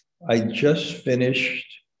I just finished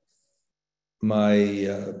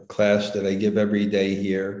my class that I give every day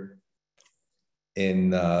here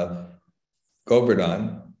in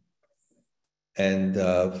Govardhan. And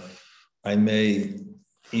I may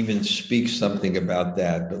even speak something about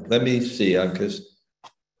that, but let me see, because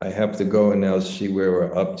I have to go and now see where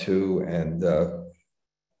we're up to and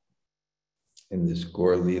in this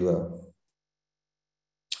Gaur Leela.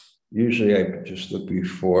 Usually I just look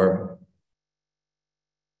before.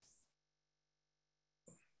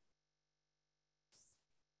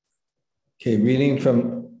 Okay, reading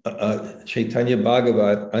from Chaitanya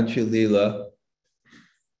Bhagavat, Ancha Leela,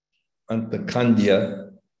 Antakandya,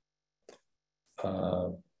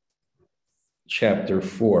 chapter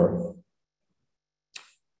 4.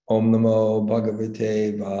 Om Namo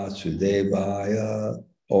Bhagavate Vasudevaya.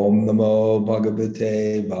 Om Namo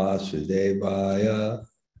Bhagavate Vasudevaya.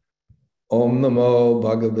 Om Namo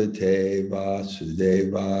Bhagavate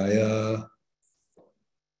Vasudevaya.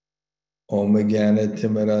 Om Jnana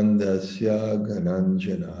Timirandasya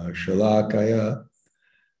Gananjana Shalakaya.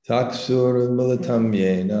 Taksur Militam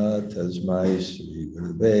Yena Tasmai Sri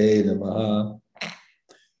Gurave Namaha.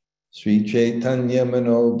 Sri Chaitanya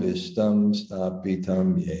Manobhistam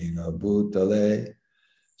Stapitam Yena Bhutale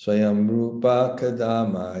Swayam Rupa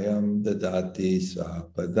Kadamayam Dadati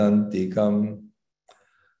Svapadantikam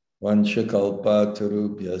Vanchakalpa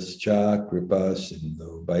Tarubhyascha Kripa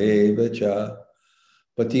Sindhu Bhayevacha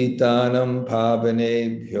Patitanam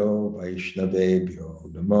Pavanebhyo Vaishnavebhyo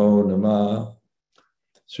Namo Namah.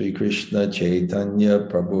 Sri Krishna Chaitanya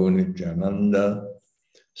Prabhu Nityananda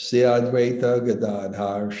Sri Advaita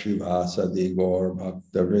Gadadhar Shivasadi Gaur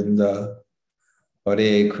Bhaktavinda.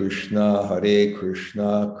 Hare Krishna,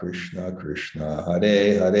 Krishna Krishna,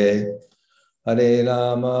 Hare Hare, Hare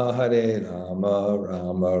Rama,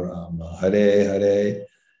 Rama Rama, Hare Hare.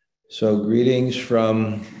 So greetings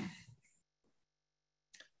from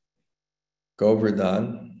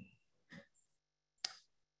Govardhan.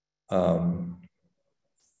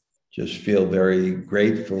 Just feel very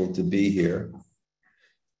grateful to be here.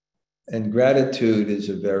 And gratitude is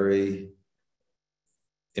a very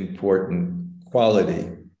important quality,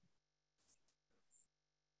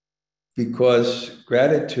 because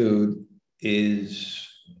gratitude is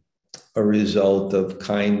a result of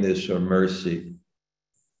kindness or mercy.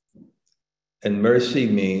 And mercy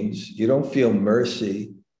means you don't feel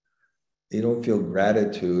mercy, you don't feel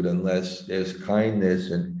gratitude unless there's kindness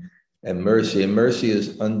and mercy. And mercy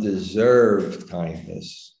is undeserved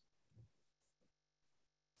kindness.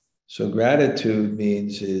 So gratitude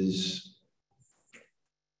means is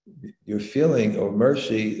you're feeling, or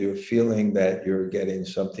mercy, you're feeling that you're getting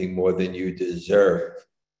something more than you deserve.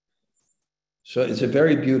 So it's a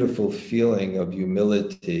very beautiful feeling of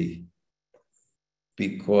humility,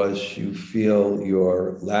 because you feel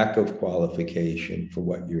your lack of qualification for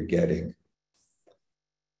what you're getting.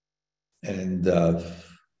 And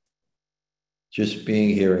just being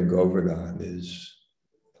here in Govardhan is,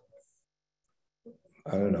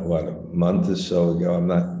 I don't know what, a month or so ago, I'm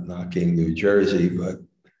not knocking New Jersey, but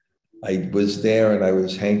I was there and I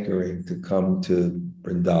was hankering to come to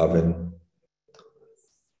Vrindavan.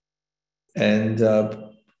 And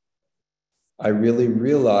I really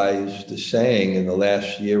realized the saying in the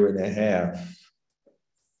last year and a half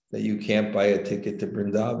that you can't buy a ticket to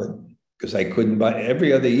Vrindavan, because I couldn't buy,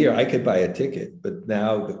 every other year I could buy a ticket, but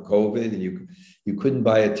now the COVID, and you couldn't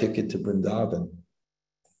buy a ticket to Vrindavan.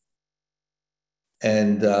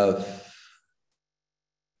 And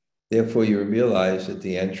therefore you realize that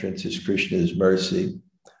the entrance is Krishna's mercy.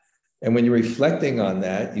 And when you're reflecting on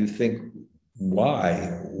that, you think,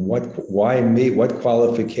 why? Why me? What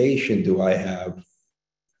qualification do I have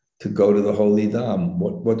to go to the Holy Dham?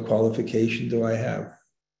 What qualification do I have?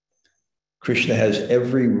 Krishna has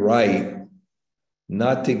every right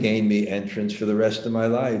not to gain me entrance for the rest of my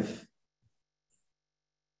life.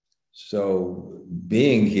 So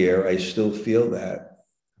being here, I still feel that.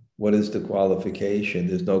 What is the qualification?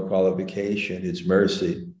 There's no qualification, it's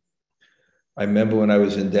mercy. I remember when I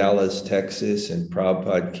was in Dallas, Texas, and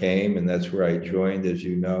Prabhupada came, and that's where I joined, as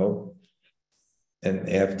you know. And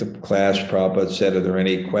after class, Prabhupada said, are there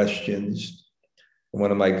any questions? And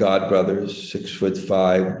one of my godbrothers,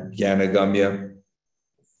 6'5", Gyanagamya,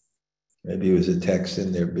 maybe he was a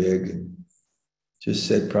Texan, they're big, and just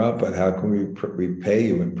said, Prabhupada, how can we repay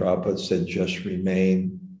you? And Prabhupada said, just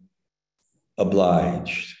remain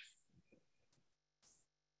obliged.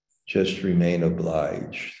 Just remain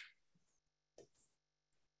obliged.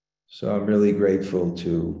 So I'm really grateful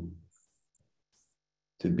to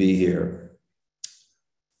be here.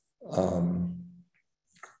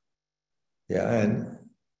 Yeah,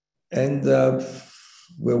 and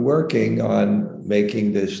we're working on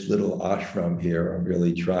making this little ashram here. I'm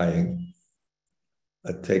really trying.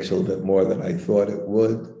 It takes a little bit more than I thought it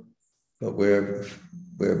would, but we're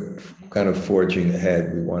kind of forging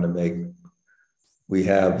ahead. We want to make, we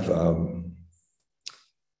have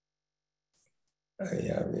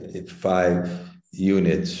 5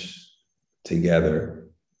 units together.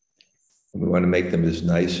 We want to make them as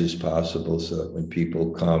nice as possible so that when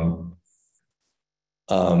people come,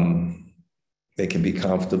 they can be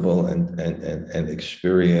comfortable and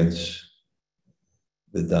experience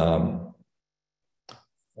the Dham.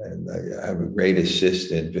 And I have a great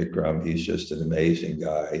assistant, Vikram. He's just an amazing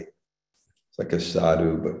guy. It's like a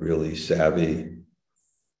sadhu, but really savvy.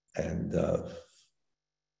 And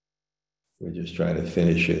we're just trying to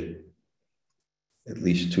finish it, at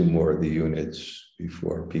least 2 more of the units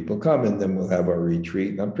before people come, and then we'll have our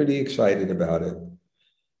retreat. And I'm pretty excited about it.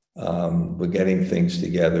 We're getting things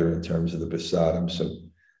together in terms of the prasadam.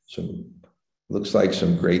 Some looks like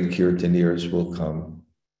some great kirtaniers will come.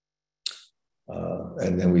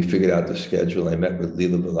 And then we figured out the schedule. I met with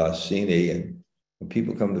Leela Vilasini, and when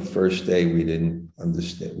people come the first day, we didn't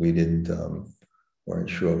understand, weren't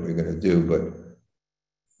sure what we were going to do, but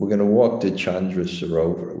we're going to walk to Chandra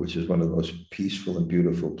Sarovar, which is one of the most peaceful and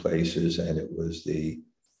beautiful places. And it was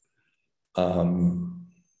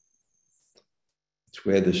it's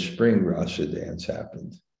where the spring Rasa dance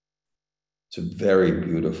happened. It's a very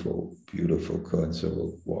beautiful, beautiful kund. So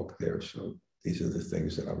we'll walk there. So these are the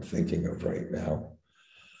things that I'm thinking of right now.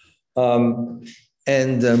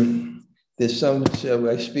 There's some, so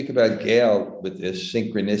I speak about Gail with this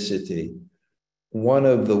synchronicity. One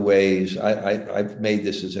of the ways I've made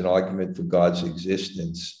this as an argument for God's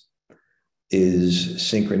existence is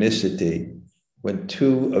synchronicity. When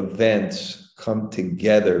 2 events come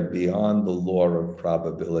together beyond the law of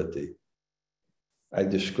probability. I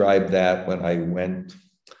described that when I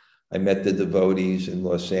met the devotees in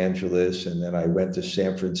Los Angeles, and then I went to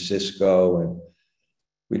San Francisco, and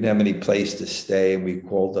we didn't have any place to stay, and we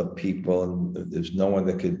called up people, and there's no one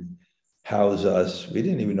that could house us. We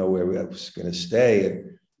didn't even know where we was going to stay.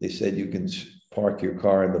 And they said, you can park your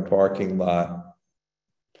car in the parking lot.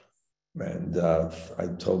 And I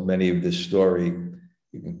told many of this story.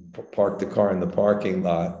 You can park the car in the parking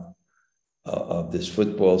lot of this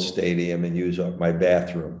football stadium and use my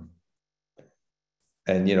bathroom.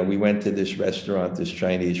 And, we went to this restaurant, this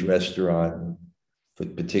Chinese restaurant, for a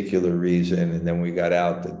particular reason. And then we got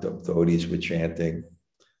out, the devotees were chanting.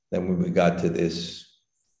 Then when we got to this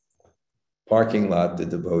parking lot, the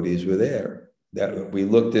devotees were there. That we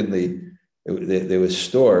looked in there was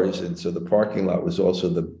stores, and so the parking lot was also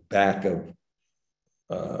the back of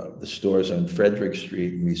the stores on Frederick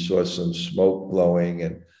Street, and we saw some smoke blowing,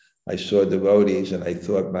 and I saw devotees, and I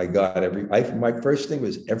thought, my God, my first thing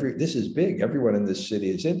was, this is big. Everyone in this city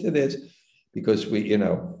is into this, because we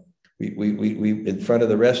in front of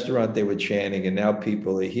the restaurant they were chanting, and now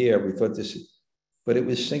people are here. We thought but it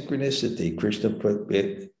was synchronicity. Krishna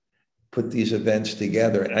put these events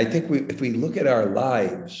together. And I think if we look at our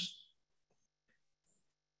lives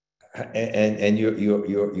and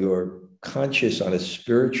you're conscious on a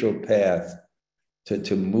spiritual path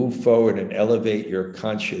to move forward and elevate your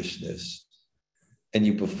consciousness, and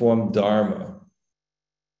you perform Dharma,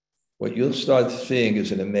 what you'll start seeing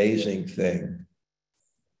is an amazing thing.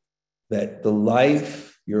 That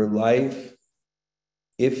your life,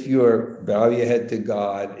 if you bow your head to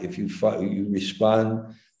God, if you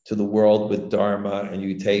respond to the world with Dharma, and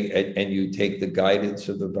you take the guidance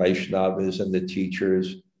of the Vaishnavas and the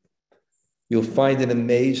teachers, you'll find an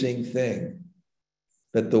amazing thing,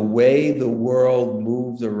 that the way the world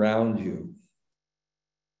moves around you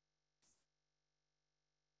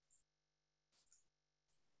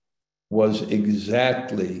was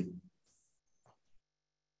exactly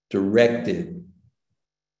directed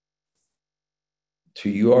to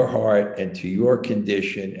your heart and to your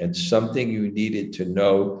condition, and something you needed to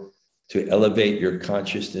know to elevate your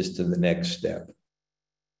consciousness to the next step.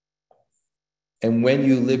 And when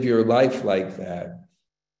you live your life like that,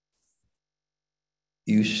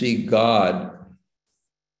 you see God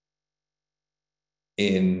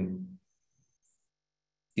in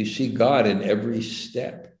every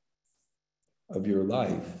step of your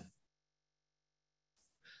life.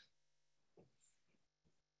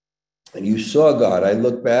 And you saw God. I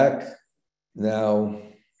look back now,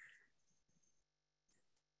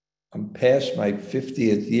 I'm past my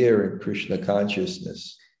 50th year in Krishna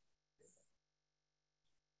consciousness.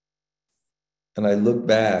 And I look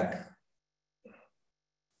back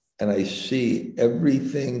and I see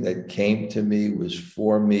everything that came to me was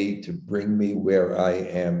for me to bring me where I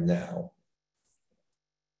am now.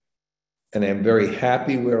 And I'm very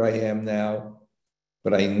happy where I am now,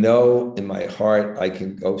 but I know in my heart I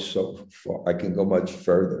can go so far, I can go much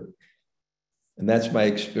further. And that's my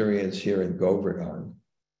experience here in Govardhan.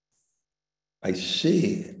 I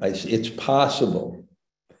see it's possible.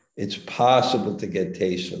 It's possible to get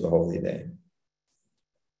taste for the holy name.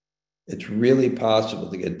 It's really possible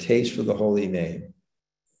to get taste for the holy name.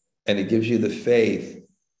 And it gives you the faith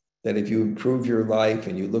that if you improve your life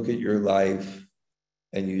and you look at your life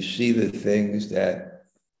and you see the things that,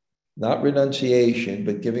 not renunciation,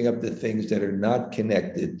 but giving up the things that are not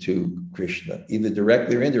connected to Krishna, either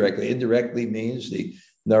directly or indirectly. Indirectly means the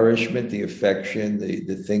nourishment, the affection,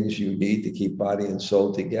 the things you need to keep body and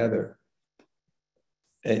soul together.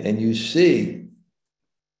 And you see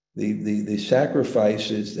the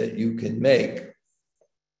sacrifices that you can make,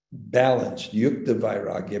 balanced, yukta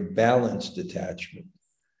vairagya, balanced detachment,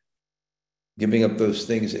 giving up those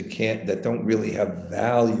things that don't really have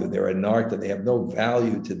value. They're anartha, they have no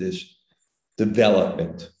value to this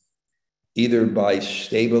development, either by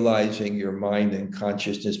stabilizing your mind and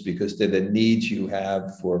consciousness because they're the needs you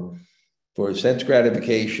have for sense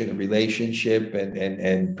gratification and relationship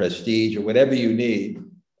and prestige or whatever you need,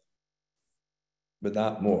 but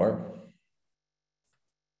not more.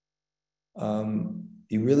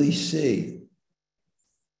 You really see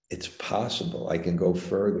it's possible. I can go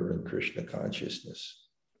further in Krishna consciousness.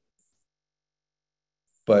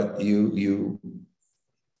 But and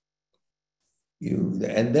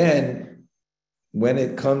then when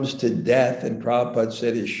it comes to death, and Prabhupada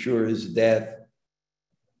said as sure as death,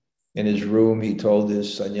 in his room, he told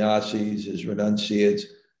his sannyasis, his renunciates,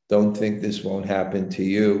 don't think this won't happen to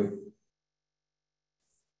you.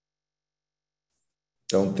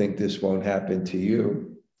 Don't think this won't happen to you.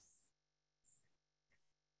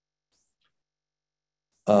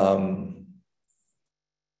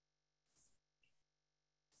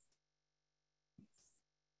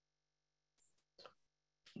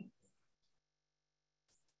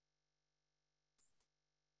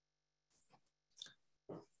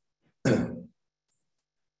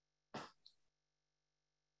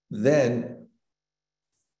 Then,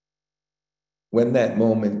 when that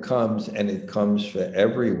moment comes, and it comes for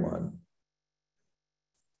everyone,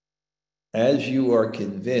 as you are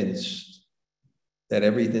convinced that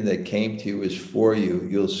everything that came to you is for you,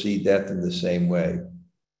 you'll see death in the same way.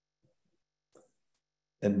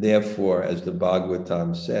 And therefore, as the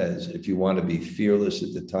Bhagavatam says, if you want to be fearless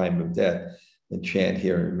at the time of death and chant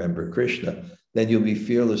here and remember Krishna, then you'll be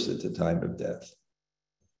fearless at the time of death.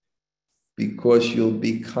 Because you'll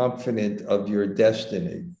be confident of your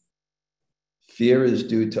destiny. Fear is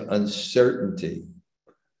due to uncertainty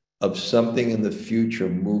of something in the future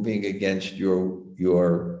moving against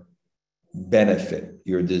your benefit,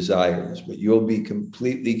 your desires, but you'll be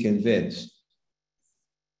completely convinced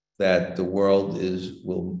that the world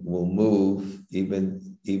will move,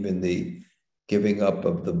 even the giving up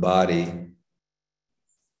of the body,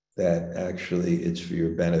 that actually it's for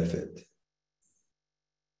your benefit.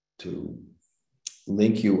 To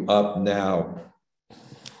link you up now,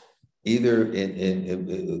 either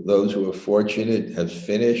in those who are fortunate have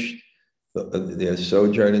finished their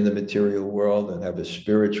sojourn in the material world and have a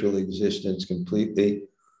spiritual existence completely,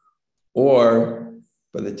 or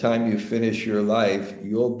by the time you finish your life,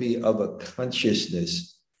 you'll be of a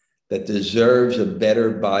consciousness that deserves a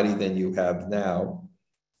better body than you have now,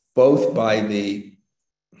 both by the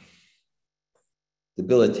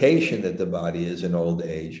debilitation that the body is in old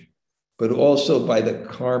age, but also by the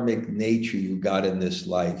karmic nature you got in this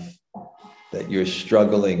life that you're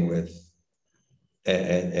struggling with,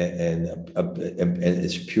 and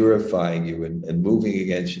it's purifying you and moving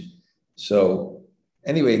against you. So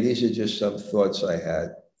anyway, these are just some thoughts I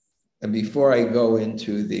had. And before I go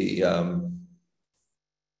into the, I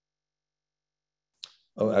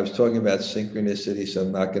was talking about synchronicity, so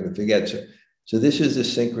I'm not going to forget. So this is the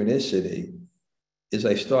synchronicity, is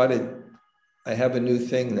I have a new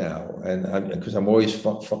thing now, and because I'm always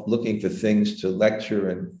looking for things to lecture,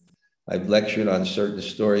 and I've lectured on certain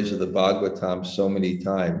stories of the Bhagavatam so many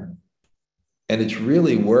times, and it's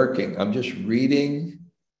really working. I'm just reading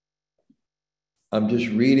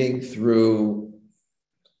through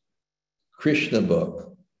Krishna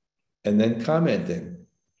book and then commenting.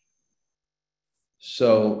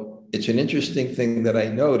 So it's an interesting thing that I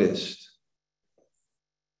noticed.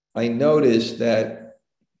 I noticed that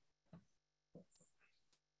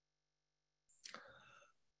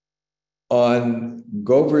on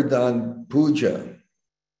Govardhan Puja,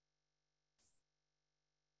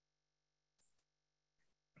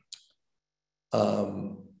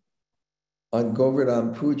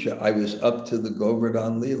 I was up to the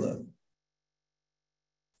Govardhan Leela.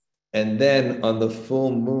 And then on the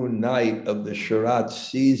full moon night of the Sharath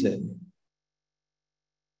season,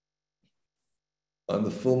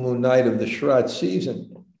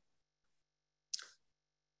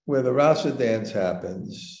 where the Rasa dance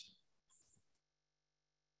happens,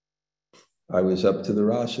 I was up to the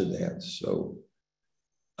Rasa dance. So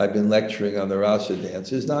I've been lecturing on the Rasa dance.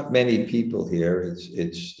 There's not many people here.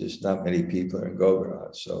 It's just not many people in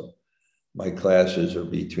Govardhan. So my classes are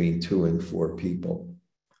between 2 and 4 people.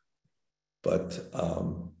 But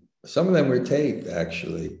some of them were taped,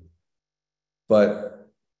 actually. But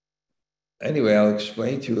anyway, I'll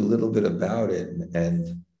explain to you a little bit about it,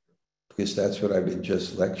 and because that's what I've been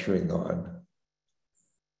just lecturing on.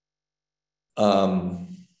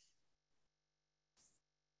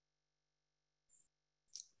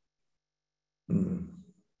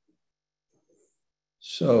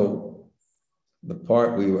 So the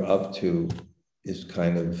part we were up to is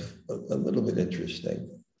kind of a little bit interesting.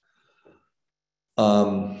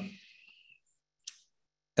 And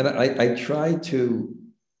I try to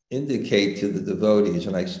indicate to the devotees,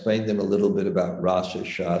 and I explained them a little bit about Rasa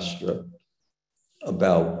Shastra,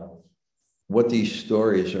 about what these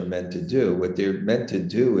stories are meant to do. What they're meant to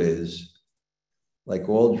do is, like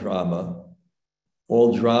all drama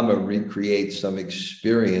recreates some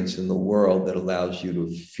experience in the world that allows you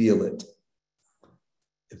to feel it.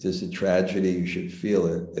 If there's a tragedy, you should feel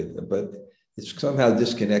it, but it's somehow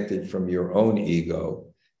disconnected from your own ego.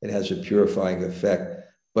 It has a purifying effect.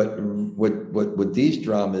 But what these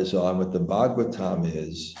dramas are, what the Bhagavatam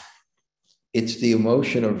is, it's the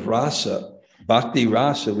emotion of rasa, bhakti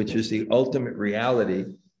rasa, which is the ultimate reality.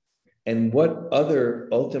 And what other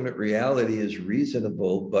ultimate reality is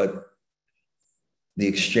reasonable but the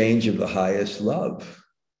exchange of the highest love,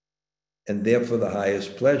 and therefore the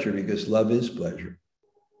highest pleasure, because love is pleasure.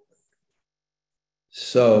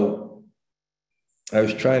 So I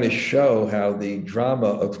was trying to show how the drama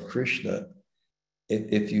of Krishna,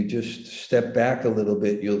 if you just step back a little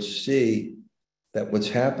bit, you'll see that what's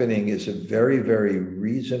happening is a very, very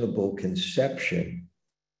reasonable conception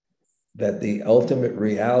that the ultimate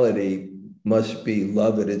reality must be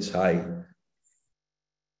love at its height.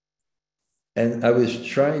 And I was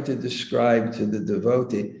trying to describe to the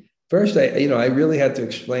devotee, first, I really had to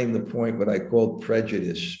explain the point, what I called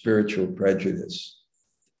prejudice, spiritual prejudice.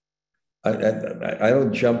 I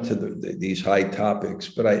don't jump to these high topics,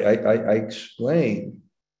 but I explain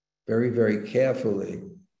very, very carefully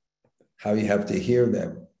how you have to hear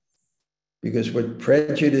them. Because what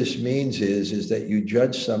prejudice means is that you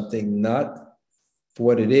judge something not for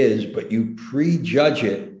what it is, but you prejudge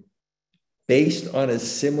it based on a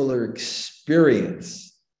similar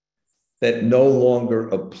experience that no longer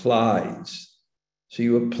applies. So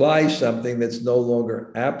you apply something that's no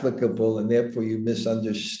longer applicable, and therefore you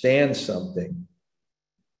misunderstand something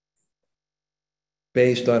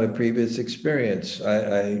based on a previous experience.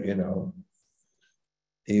 You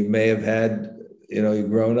may have had, you've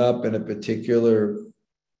grown up in a particular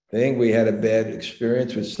thing. We had a bad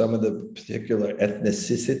experience with some of the particular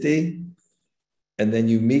ethnicity. And then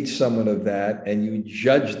you meet someone of that and you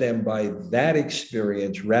judge them by that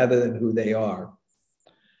experience rather than who they are.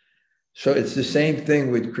 So it's the same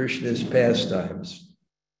thing with Krishna's pastimes.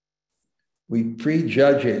 We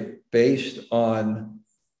prejudge it based on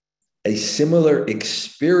a similar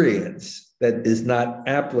experience that is not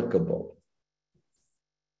applicable.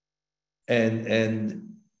 And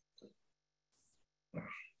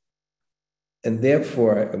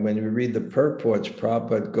therefore, when we read the purports,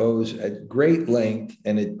 Prabhupada goes at great length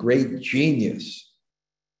and at great genius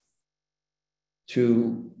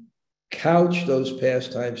to couch those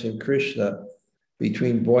pastimes in Krishna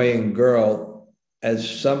between boy and girl as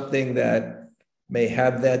something that may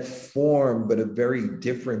have that form, but a very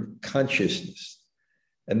different consciousness.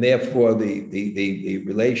 And therefore, the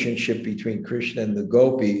relationship between Krishna and the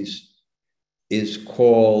gopis is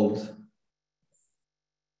called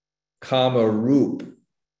Kama Roop.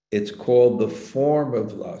 It's called the form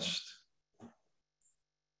of lust.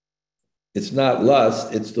 It's not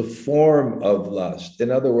lust, it's the form of lust.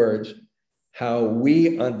 In other words, how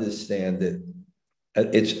we understand it.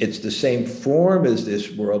 It's the same form as this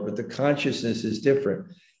world, but the consciousness is different.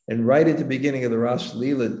 And right at the beginning of the Ras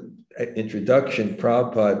Leela introduction,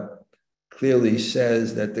 Prabhupada clearly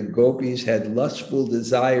says that the gopis had lustful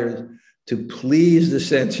desires to please the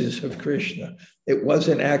senses of Krishna. It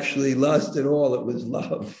wasn't actually lust at all, it was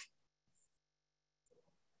love.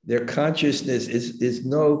 Their consciousness is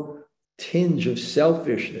no tinge of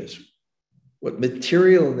selfishness. What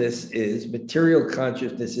materialness is, material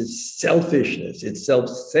consciousness is selfishness, it's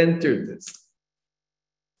self-centeredness.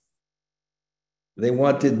 They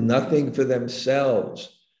wanted nothing for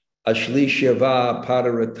themselves. Ashli Shiva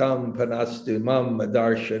Padaratam Panastumam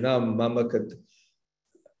Madarshanam Mamakat.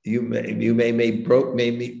 You may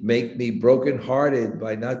make me brokenhearted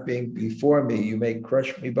by not being before me. You may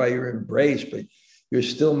crush me by your embrace, but you're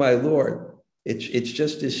still my Lord. It's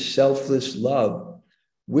just this selfless love,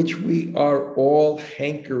 which we are all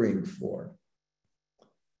hankering for,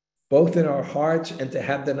 both in our hearts and to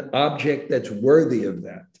have an object that's worthy of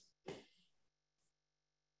that.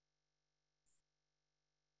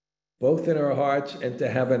 Both in our hearts and to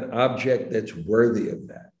have an object that's worthy of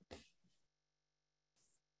that.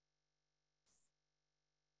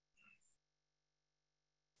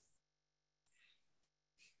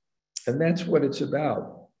 And that's what it's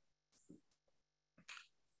about.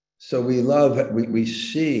 So we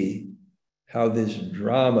see how this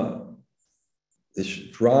drama,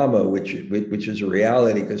 which is a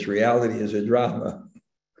reality, because reality is a drama,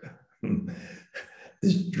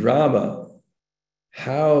 this drama,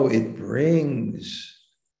 how it brings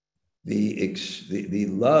the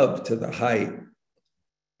love to the height.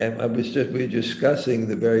 And we were discussing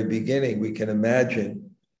the very beginning, we can imagine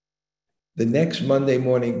the next Monday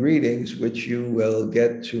morning greetings, which you will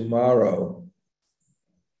get tomorrow,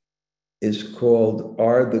 is called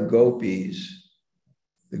Are the Gopis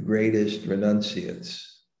the Greatest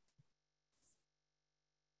Renunciates?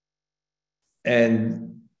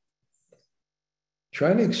 And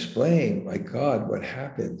trying to explain, my God, what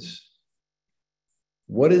happens.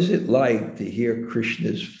 What is it like to hear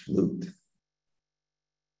Krishna's flute?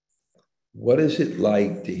 What is it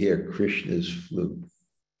like to hear Krishna's flute?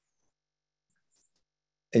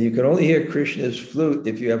 And you can only hear Krishna's flute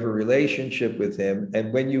if you have a relationship with him.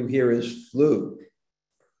 And when you hear his flute,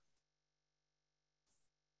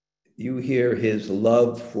 you hear his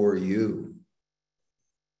love for you.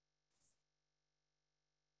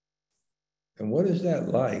 And what is that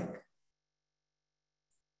like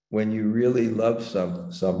when you really love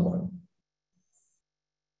someone?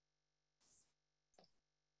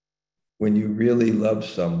 When you really love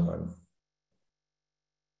someone,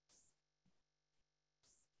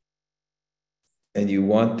 and you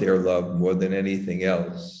want their love more than anything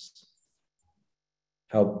else,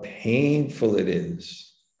 how painful it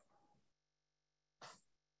is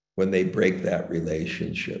when they break that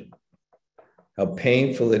relationship. How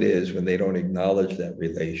painful it is when they don't acknowledge that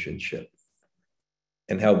relationship.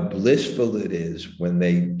 And how blissful it is when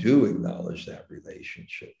they do acknowledge that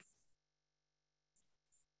relationship.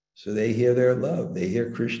 So they hear their love, they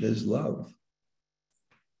hear Krishna's love.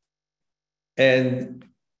 And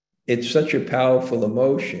it's such a powerful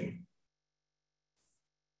emotion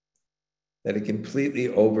that it completely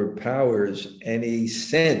overpowers any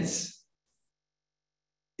sense,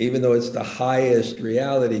 even though it's the highest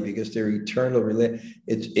reality, because their eternal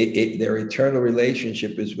their eternal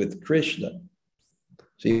relationship is with Krishna.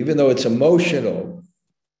 So even though it's emotional,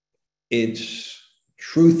 it's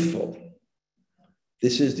truthful.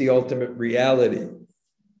 This is the ultimate reality.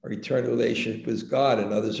 Our eternal relationship with God,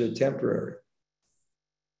 and others are temporary.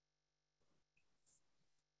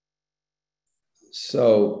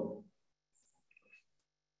 So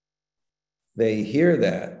they hear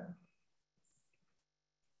that.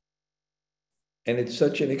 And it's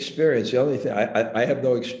such an experience. The only thing, I have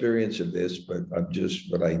no experience of this, but I'm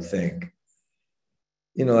just what I think.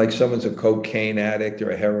 You know, like someone's a cocaine addict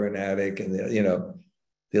or a heroin addict, and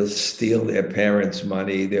they'll steal their parents'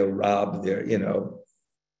 money, they'll rob their, the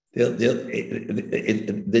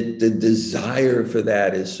desire for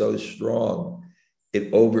that is so strong.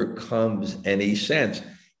 It overcomes any sense.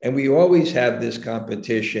 And we always have this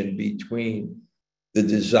competition between the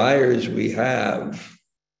desires we have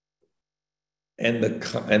and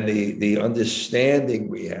the understanding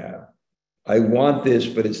we have. I want this,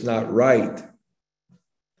 but it's not right.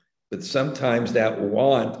 But sometimes that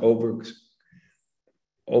want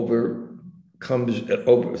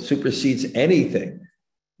supersedes anything.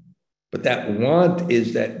 But that want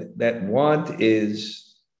is that want is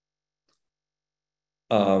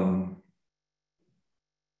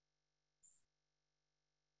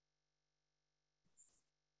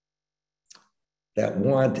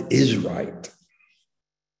right,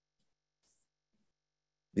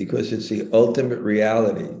 because it's the ultimate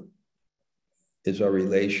reality is our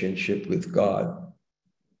relationship with God.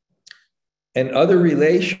 And other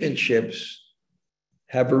relationships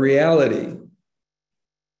have a reality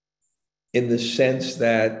in the sense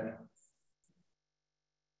that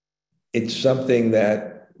it's something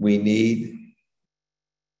that we need.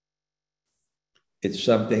 It's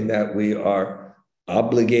something that we are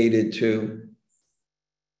obligated to.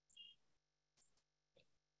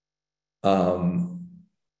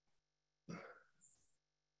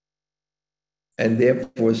 and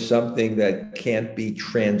therefore something that can't be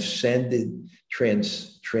transcended,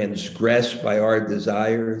 transgressed by our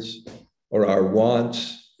desires or our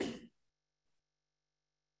wants.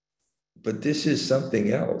 But this is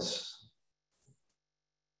something else.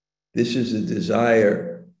 This is a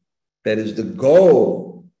desire that is the goal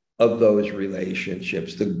of those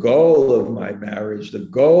relationships, the goal of my marriage, the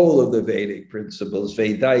goal of the Vedic principles.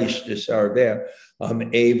 Vedaish Sarver,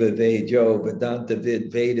 Eva Vejo, Vedanta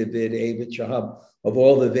Vid, Veda Vid, Eva Chaham. Of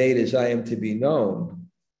all the Vedas, I am to be known.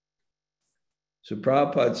 So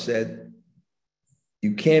Prabhupada said,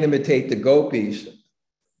 you can't imitate the gopis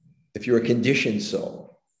if you're a conditioned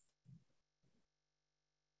soul.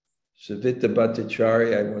 Savita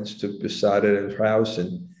Bhattacharya, I once took Prasad at her house,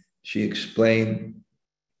 and she explained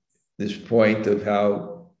this point of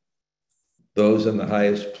how those on the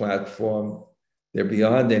highest platform, they're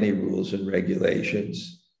beyond any rules and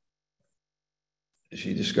regulations.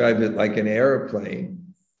 She described it like an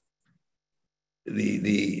airplane.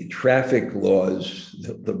 The traffic laws,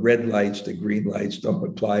 the red lights, the green lights don't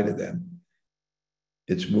apply to them.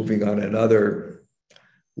 It's moving on another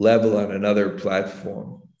level, on another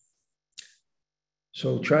platform.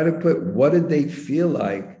 So try to put, what did they feel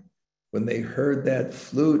like when they heard that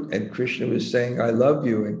flute and Krishna was saying, I love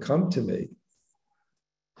you and come to me?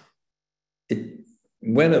 It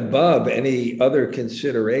went above any other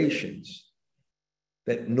considerations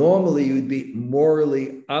that normally you'd be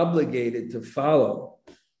morally obligated to follow.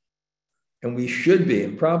 And we should be.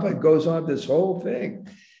 And Prabhupada goes on this whole thing.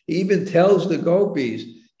 He even tells the gopis,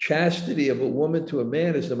 chastity of a woman to a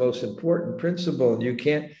man is the most important principle. And you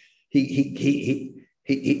can't,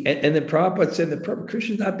 and then Prabhupada said that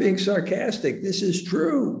Krishna's not being sarcastic. This is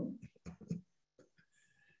true.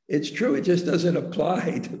 It's true. It just doesn't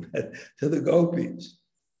apply to the gopis,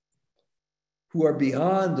 who are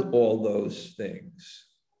beyond all those things,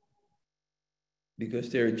 because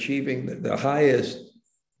they're achieving the highest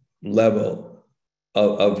level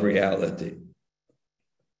of reality.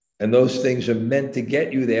 And those things are meant to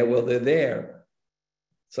get you there. Well, they're there.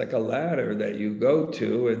 It's like a ladder that you go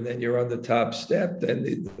to, and then you're on the top step. Then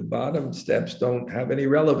the bottom steps don't have any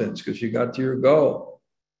relevance because you got to your goal.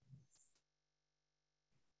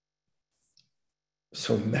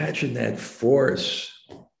 So imagine that force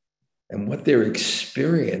and what they're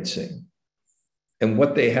experiencing and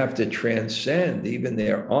what they have to transcend, even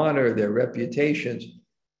their honor, their reputations.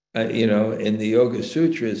 In the Yoga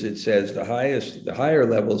Sutras, it says the higher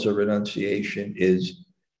levels of renunciation is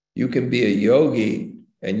you can be a yogi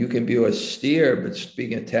and you can be austere, but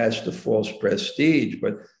being attached to false prestige.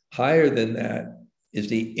 But higher than that is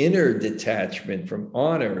the inner detachment from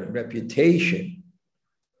honor and reputation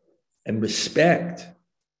and respect.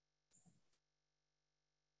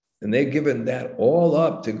 And they're given that all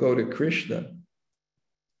up to go to Krishna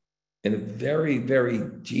in a very, very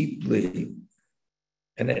deeply,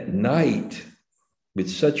 and at night with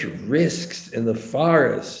such risks in the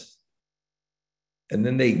forest. And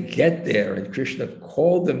then they get there, and Krishna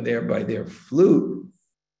called them there by their flute.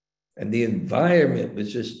 And the environment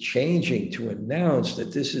was just changing to announce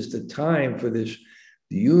that this is the time for this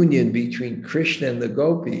union between Krishna and the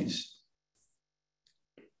gopis.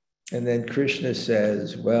 And then Krishna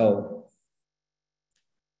says, well,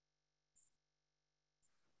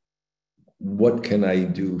 what can I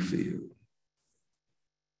do for you?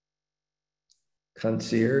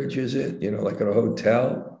 Concierge, is it? Like at a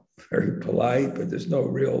hotel? Very polite, but there's no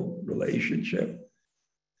real relationship.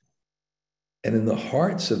 And in the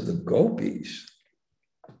hearts of the gopis,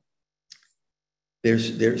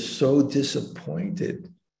 they're so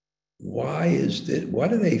disappointed. Why is this?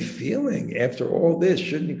 What are they feeling after all this?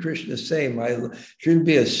 Shouldn't Krishna say, shouldn't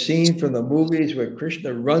be a scene from the movies where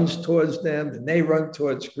Krishna runs towards them and they run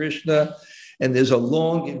towards Krishna and there's a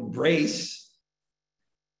long embrace.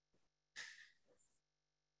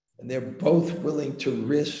 And they're both willing to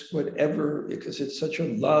risk whatever, because it's such a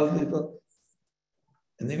love.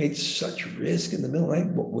 And they made such risk in the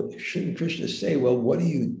middle. Shouldn't Krishna say, well, what are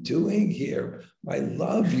you doing here? My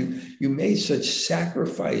love, you made such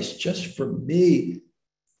sacrifice just for me.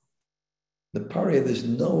 The Parya, there's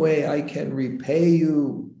no way I can repay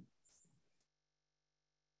you.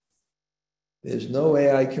 There's no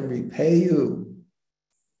way I can repay you.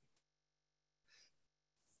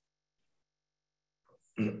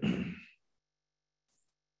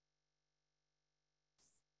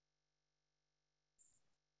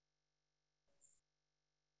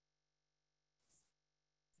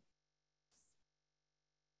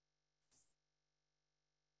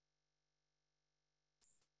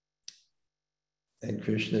 And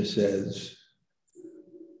Krishna says,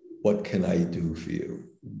 what can I do for you?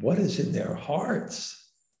 What is in their hearts?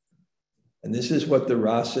 And this is what the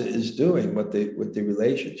rasa is doing, what the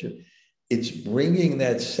relationship. It's bringing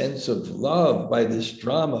that sense of love by this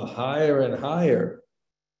drama higher and higher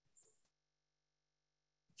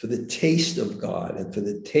for the taste of God and for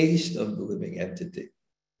the taste of the living entity,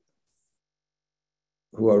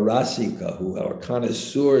 who are rasika, who are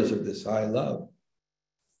connoisseurs of this high love.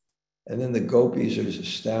 And then the gopis are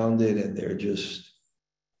astounded, and they're just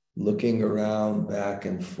looking around back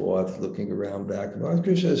and forth, looking around back and forth.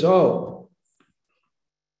 Krishna says, oh,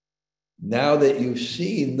 now that you've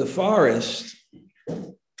seen the forest,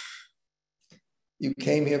 you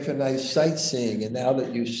came here for nice sightseeing, and now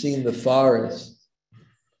that you've seen the forest,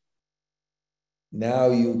 now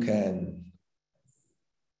you can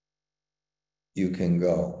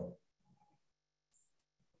go.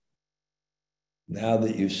 Now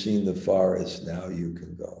that you've seen the forest, now you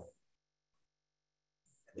can go.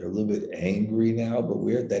 They're a little bit angry now, but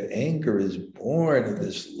that anger is born of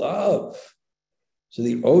this love. So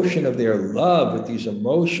the ocean of their love with these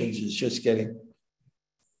emotions is just getting,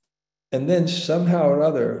 and then somehow or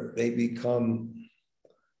other, they become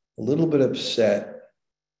a little bit upset,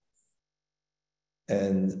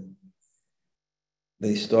 and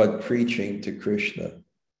they start preaching to Krishna,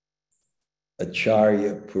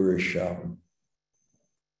 Acharya Purusham.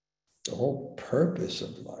 The whole purpose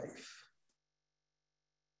of life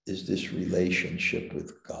is this relationship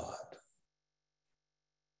with God.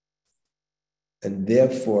 And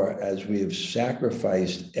therefore, as we have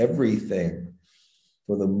sacrificed everything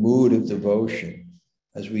for the mood of devotion,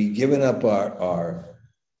 as we've given up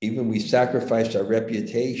even we sacrificed our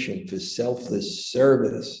reputation for selfless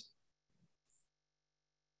service,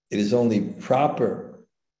 it is only proper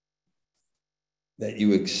that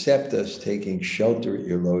you accept us taking shelter at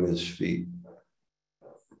your lotus feet.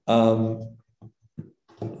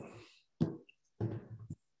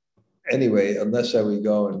 Anyway, unless I would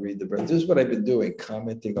go and read the verse, this is what I've been doing,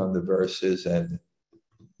 commenting on the verses, and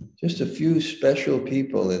just a few special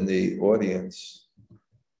people in the audience.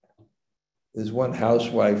 There's one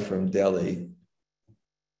housewife from Delhi.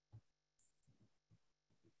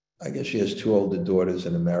 I guess she has 2 older daughters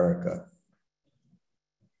in America.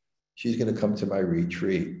 She's going to come to my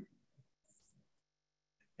retreat.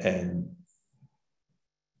 And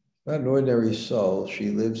not an ordinary soul. She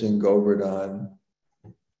lives in Govardhan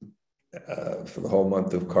for the whole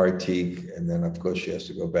month of Kartik. And then, of course, she has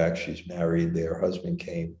to go back. She's married there. Her husband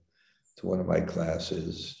came to one of my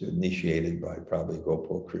classes, initiated by probably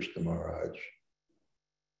Gopal Krishna Maharaj.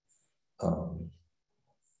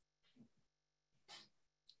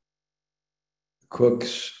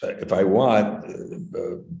 Cooks, if I want,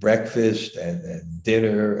 breakfast and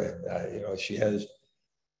dinner, and she has.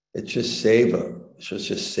 It's just seva. It's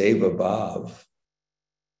just seva bhav.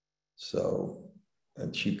 So,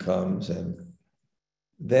 and she comes, and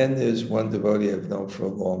then there's one devotee I've known for a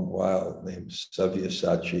long while named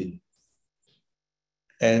Savyasachi.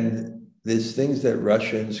 And there's things that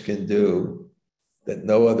Russians can do that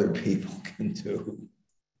no other people can do.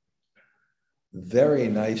 Very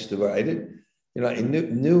nice devotee. I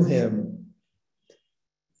knew him.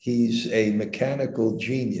 He's a mechanical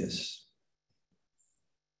genius.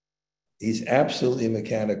 He's absolutely a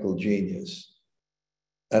mechanical genius.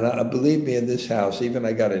 And believe me, in this house, even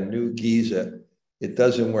I got a new geyser, it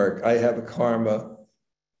doesn't work. I have a karma.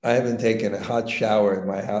 I haven't taken a hot shower in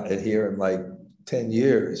my house here in like 10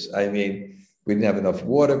 years. I mean, we didn't have enough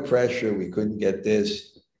water pressure. We couldn't get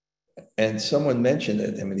this. And someone mentioned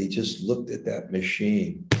it to him, and he just looked at that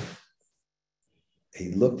machine.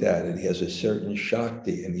 He looked at it. He has a certain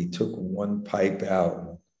Shakti, and he took one pipe out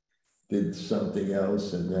and did something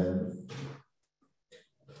else, and then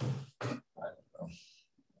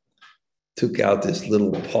took out this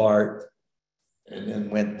little part, and then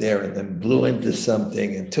went there, and then blew into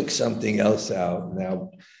something and took something else out.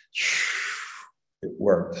 Now it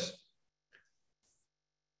works.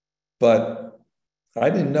 But I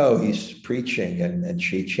didn't know he's preaching, and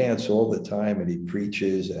she chants all the time, and he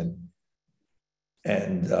preaches, and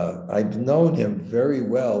I've known him very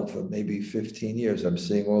well for maybe 15 years. I'm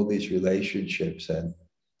seeing all these relationships,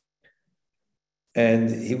 and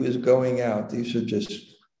he was going out. These are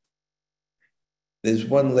just, there's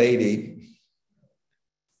one lady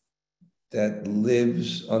that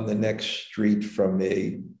lives on the next street from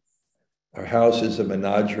me. Her house is a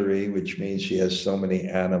menagerie, which means she has so many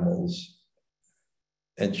animals.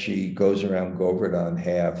 And she goes around Govardhan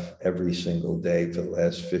half every single day for the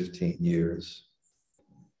last 15 years.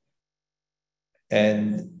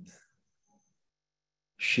 And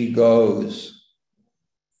she goes,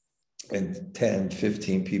 and 10,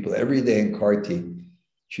 15 people every day in Kartik.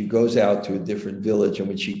 She goes out to a different village, and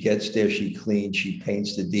when she gets there, she cleans, she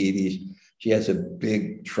paints the deities, She has a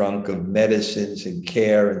big trunk of medicines and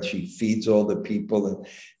care, and she feeds all the people, and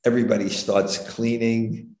everybody starts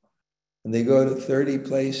cleaning. And they go to 30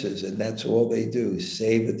 places, and that's all they do.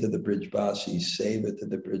 Save it to the Brijbasis, save it to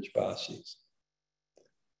the Brijbasis.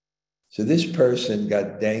 So this person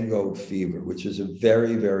got dengue fever, which is a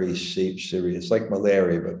very, very serious, like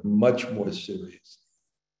malaria, but much more serious.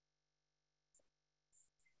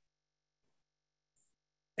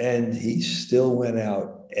 And he still went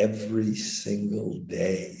out every single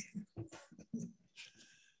day.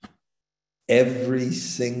 Every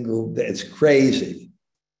single day. It's crazy.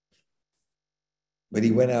 But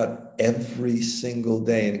he went out every single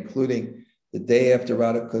day, including the day after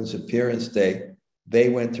Radhakun's appearance day. They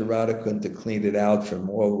went to Radhakund to clean it out from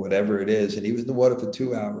all whatever it is. And he was in the water for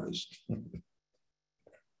 2 hours.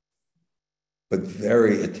 But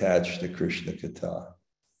very attached to Krishna Katha.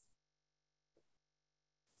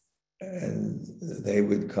 And they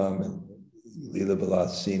would come and Leela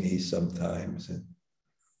Vilasini sometimes. And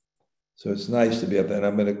so it's nice to be up there.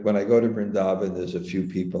 And when I go to Vrindavan, there's a few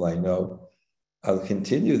people I know. I'll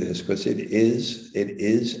continue this because it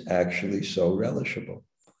is actually so relishable.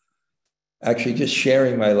 Actually, just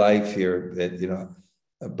sharing my life here, that,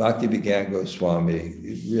 Bhakti Vigyan Goswami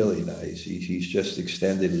is really nice. He's just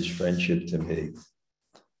extended his friendship to me.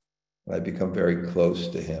 I've become very close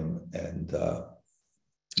to him, and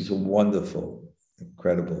he's a wonderful,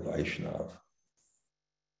 incredible Vaishnav.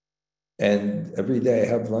 And every day I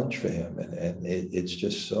have lunch for him, and it's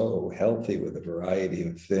just so healthy with a variety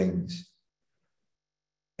of things.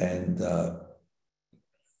 And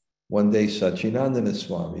one day Satchidananda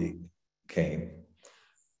Swami came,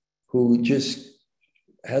 who just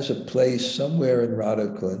has a place somewhere in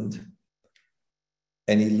Radhakund,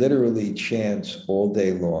 and he literally chants all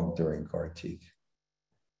day long during Kartik.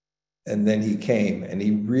 And then he came, and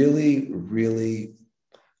he really, really,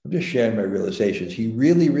 I'm just sharing my realizations. He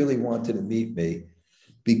really, really wanted to meet me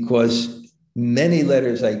because many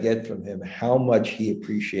letters I get from him, how much he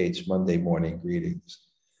appreciates Monday morning greetings.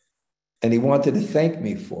 And he wanted to thank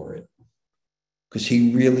me for it because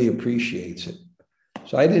he really appreciates it.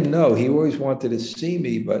 So I didn't know. He always wanted to see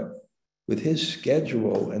me, but with his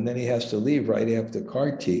schedule, and then he has to leave right after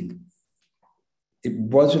Kartik, it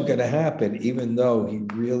wasn't going to happen, even though he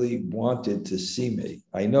really wanted to see me.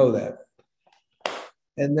 I know that.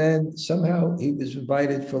 And then somehow he was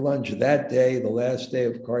invited for lunch that day, the last day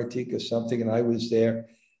of Kartik or something, and I was there,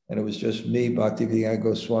 and it was just me, Bhakti Vigyan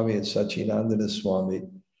Goswami, and Satchidananda Swami.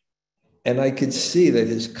 And I could see that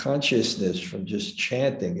his consciousness from just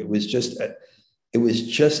chanting, it was just at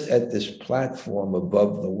this platform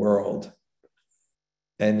above the world.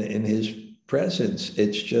 And in his presence,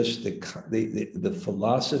 it's just the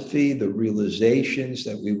philosophy, the realizations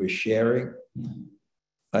that we were sharing.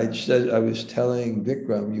 I was telling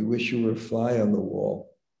Vikram, you wish you were a fly on the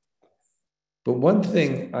wall. But one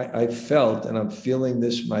thing I felt, and I'm feeling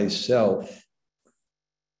this myself,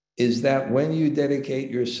 is that when you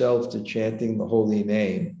dedicate yourself to chanting the holy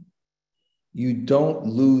name, you don't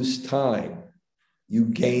lose time, you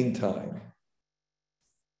gain time.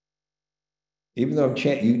 Even though I'm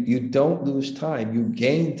chanting, you don't lose time, you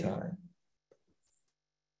gain time.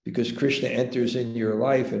 Because Krishna enters in your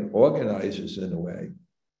life and organizes in a way.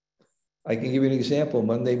 I can give you an example,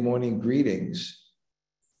 Monday morning greetings.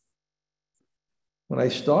 When I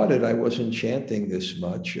started, I wasn't chanting this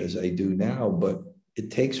much as I do now, but it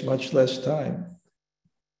takes much less time.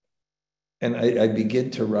 And I begin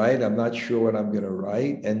to write. I'm not sure what I'm going to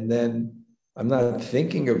write. And then I'm not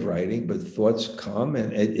thinking of writing, but thoughts come,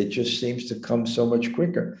 and it just seems to come so much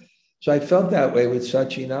quicker. So I felt that way with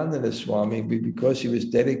Satchidananda Swami, because he was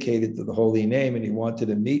dedicated to the holy name and he wanted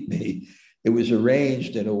to meet me. It was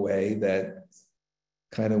arranged in a way that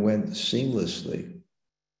kind of went seamlessly.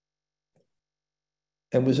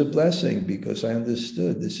 And was a blessing because I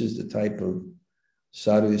understood this is the type of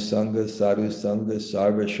sadhu sangha,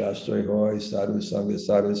 sarva shastra hoy, sadhu sangha,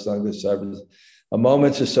 sarva. A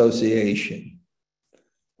moment's association.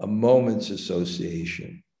 A moment's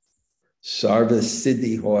association. Sarva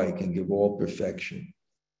siddhi hoy can give all perfection.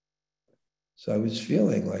 So I was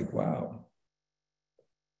feeling like, wow,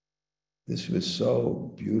 this was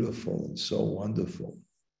so beautiful and so wonderful.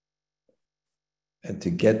 And to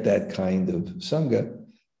get that kind of sangha,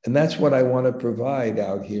 and that's what I want to provide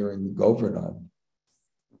out here in Govardhan,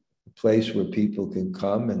 a place where people can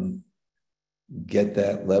come and get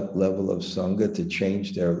that level of sangha to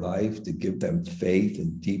change their life, to give them faith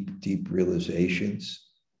and deep, deep realizations.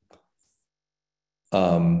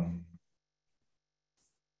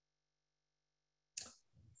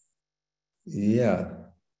 Yeah.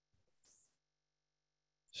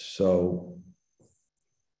 So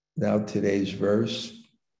Now today's verse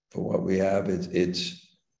for what we have, it's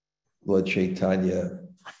Lord Chaitanya,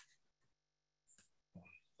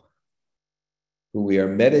 who we are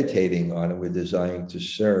meditating on and we're desiring to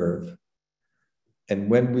serve. And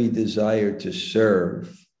when we desire to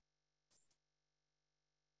serve,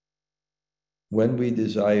 when we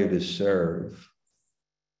desire to serve,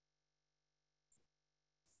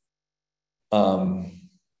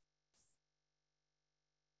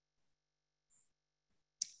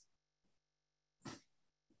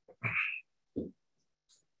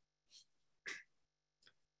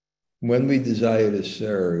 when we desire to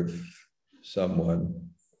serve someone,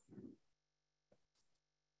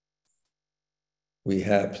 we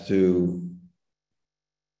have to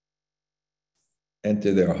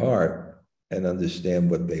enter their heart and understand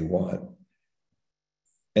what they want.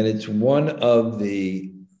 And it's one of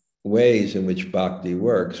the ways in which bhakti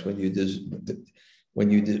works. When you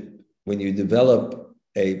develop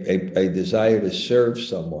a desire to serve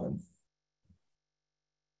someone,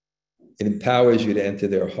 it empowers you to enter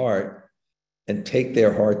their heart and take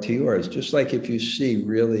their heart to yours. Just like if you see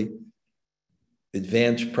really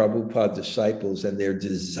advanced Prabhupada disciples and their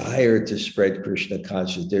desire to spread Krishna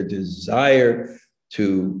consciousness, their desire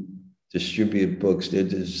to distribute books, their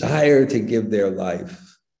desire to give their life,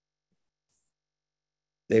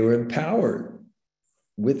 they were empowered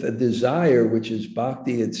with a desire which is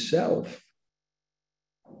bhakti itself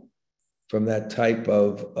from that type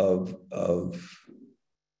of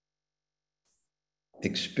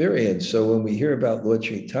experience. So when we hear about Lord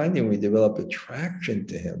Chaitanya, we develop attraction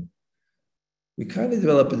to him. We kind of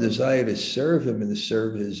develop a desire to serve him and to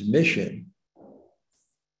serve his mission.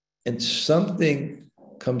 And something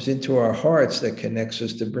comes into our hearts that connects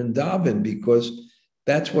us to Vrindavan, because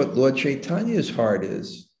that's what Lord Chaitanya's heart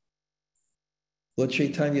is. Lord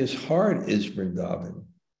Chaitanya's heart is Vrindavan.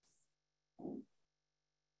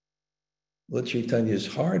 Lord Chaitanya's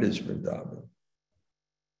heart is Vrindavan.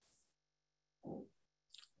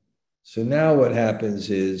 So now what happens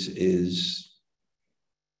is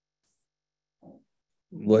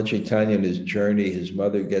Lord Chaitanya in his journey, his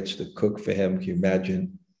mother gets to cook for him. Can you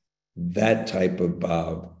imagine that type of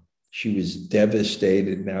bhav? She was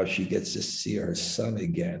devastated. Now she gets to see her son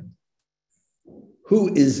again.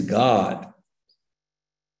 Who is God?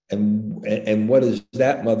 And what is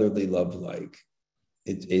that motherly love like?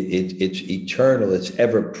 It's eternal. It's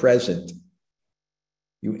ever present.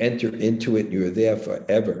 You enter into it, you're there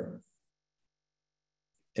forever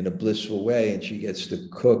in a blissful way. And she gets to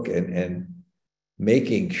cook and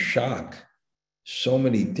making shak, so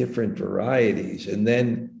many different varieties. And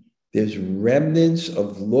then there's remnants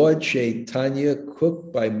of Lord Chaitanya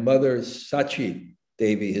cooked by Mother Sachi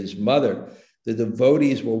Devi, his mother. The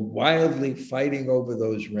devotees were wildly fighting over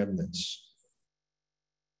those remnants.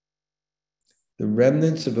 The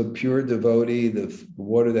remnants of a pure devotee, the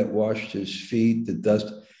water that washed his feet, the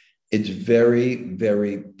dust, it's very,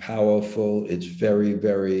 very powerful. It's very,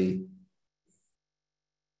 very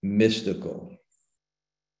mystical.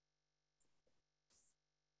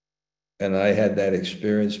 And I had that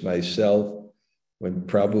experience myself when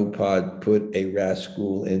Prabhupada put a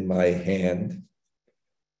rascal in my hand,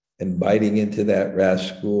 and biting into that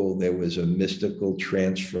rascal, there was a mystical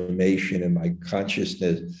transformation in my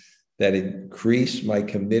consciousness that increased my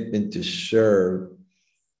commitment to serve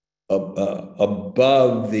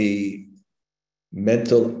above the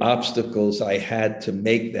mental obstacles I had to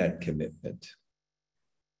make that commitment.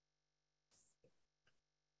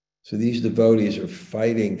 So these devotees are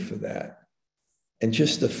fighting for that. And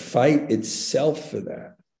just the fight itself for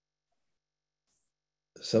that.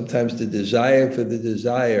 Sometimes the desire for the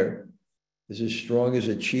desire is as strong as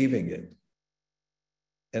achieving it.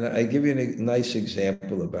 And I give you a nice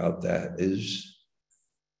example about that is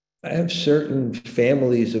I have certain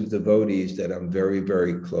families of devotees that I'm very,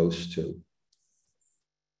 very close to.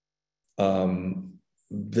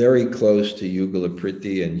 Very close to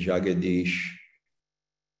Yugalapriti and Jagadish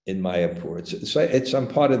in Mayapur. I'm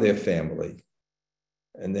part of their family.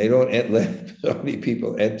 And they don't let so many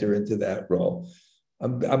people enter into that role.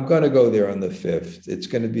 I'm going to go there on the 5th. It's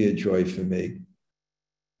going to be a joy for me.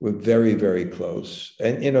 We're very, very close.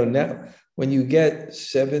 And, now when you get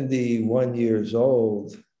 71 years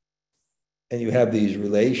old and you have these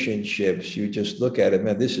relationships, you just look at it,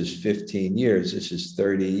 man, this is 15 years. This is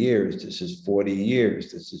 30 years. This is 40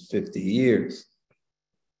 years. This is 50 years.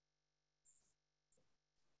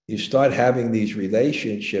 You start having these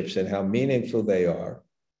relationships and how meaningful they are.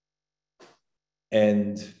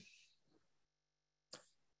 And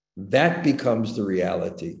that becomes the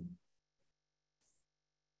reality.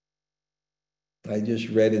 I just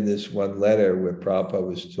read in this one letter where Prabhupada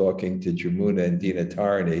was talking to Jamuna and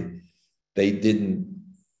Dinatarani, they didn't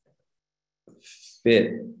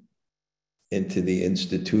fit into the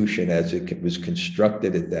institution as it was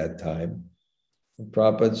constructed at that time. And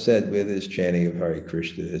Prabhupada said, where there's chanting of Hare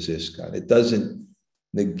Krishna is ISKCON. It doesn't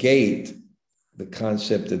negate the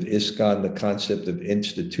concept of ISKCON, the concept of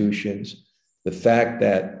institutions, the fact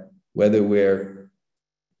that whether we're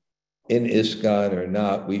in ISKCON or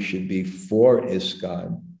not, we should be for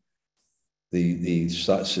ISKCON, the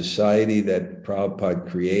society that Prabhupada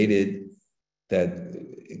created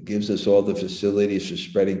that gives us all the facilities for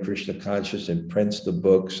spreading Krishna consciousness and prints the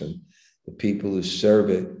books and the people who serve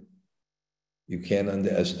it. You can't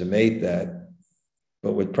underestimate that.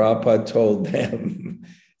 But what Prabhupada told them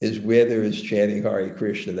is where there is chanting Hare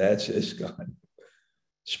Krishna, that's ISKCON.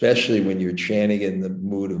 Especially when you're chanting in the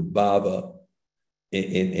mood of bhava,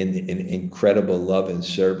 in incredible love and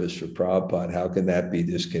service for Prabhupada. How can that be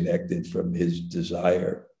disconnected from his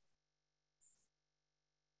desire?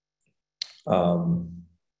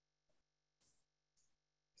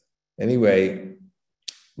 Anyway,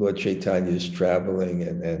 Lord Chaitanya is traveling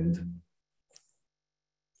and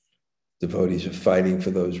devotees are fighting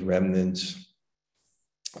for those remnants.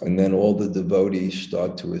 And then all the devotees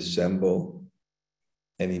start to assemble,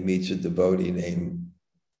 and he meets a devotee named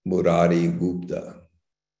Murari Gupta,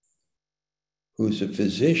 who's a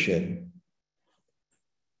physician,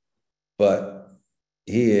 but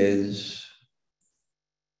he is,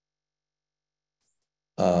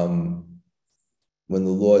 when the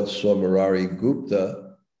Lord saw Murari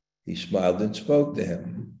Gupta, he smiled and spoke to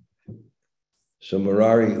him. So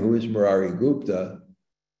Murari, who is Murari Gupta?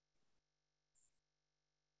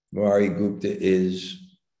 Murari Gupta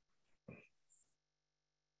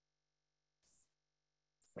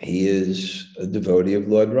he is a devotee of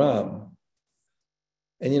Lord Ram.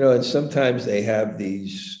 And, and sometimes they have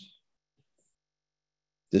these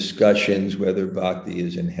discussions whether bhakti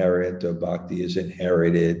is inherent or bhakti is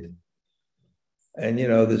inherited. And,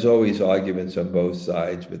 there's always arguments on both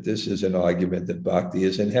sides, but this is an argument that bhakti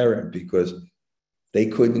is inherent because they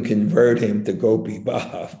couldn't convert him to Gopi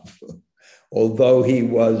Bhav, although he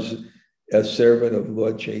was a servant of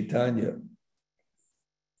Lord Chaitanya.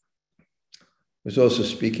 I was also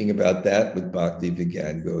speaking about that with Bhakti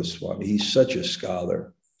Vigyan Goswami. He's such a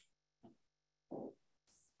scholar.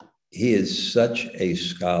 He is such a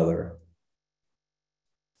scholar.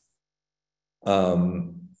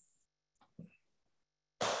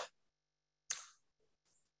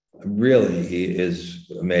 Really, he is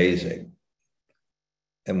amazing.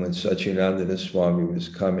 And when Satchidananda Swami was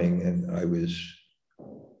coming, and I was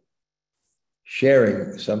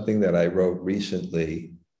sharing something that I wrote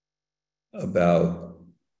recently about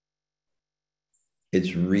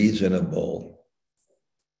it's reasonable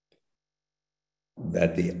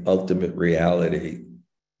that the ultimate reality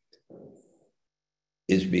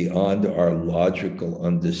is beyond our logical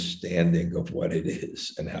understanding of what it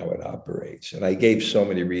is and how it operates. And I gave so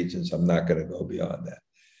many reasons, I'm not going to go beyond that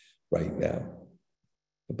right now.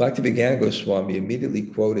 But Bhaktivedanta Goswami immediately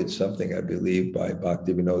quoted something, I believe, by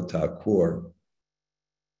Bhaktivinoda Thakur,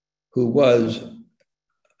 who was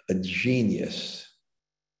a genius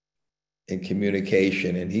in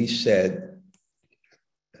communication. And he said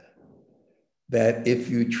that if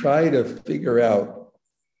you try to figure out,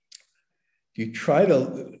 if you try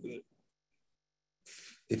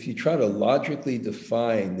to logically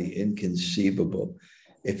define the inconceivable,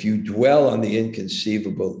 if you dwell on the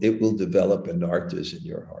inconceivable, it will develop anarthas in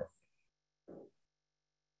your heart.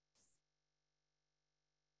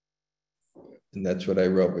 And that's what I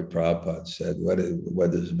wrote with Prabhupada said, what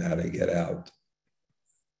does matter, get out.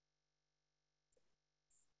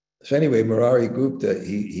 So anyway, Murari Gupta,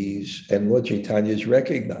 and Lord Chaitanya is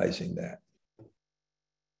recognizing that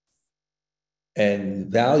and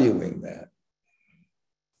valuing that.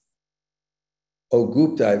 Oh,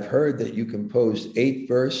 Gupta, I've heard that you composed 8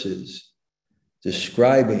 verses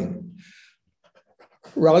describing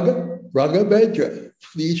Raghavendra.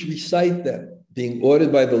 Please recite them. Being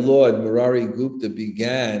ordered by the Lord, Murari Gupta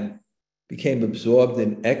became absorbed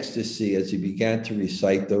in ecstasy as he began to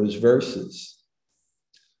recite those verses.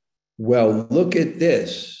 Well, look at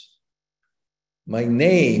this. My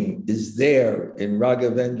name is there in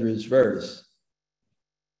Raghavendra's verse.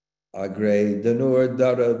 Agre Danur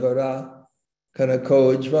Daravara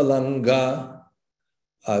Kanakoj Valanga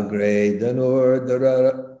Agre Danur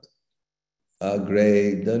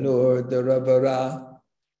Daravara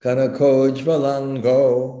Kanakoj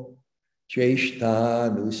Valango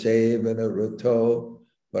Cheshtanu Sevana Ruto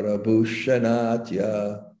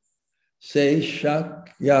Parabhushanatya Se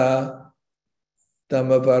Shakya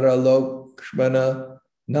Tamavaralok Lakshmana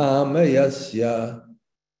nama yasya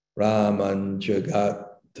Raman jagat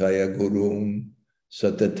taya gurum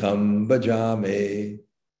satatam bhajame.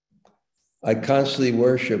 I constantly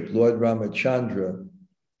worship Lord Ramachandra,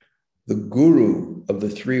 the guru of the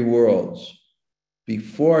three worlds.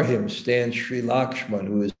 Before him stands Sri Lakshman,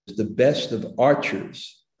 who is the best of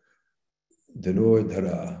archers,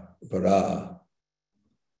 Dhanurdhara Vara,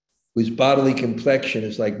 whose bodily complexion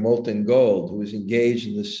is like molten gold, who is engaged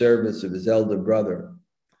in the service of his elder brother,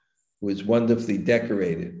 who is wonderfully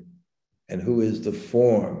decorated, and who is the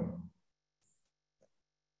form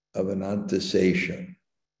of Anantasesha.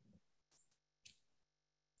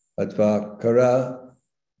 Atvakara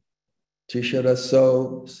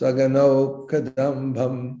Tisharaso Sagano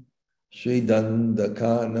Kadambham Sri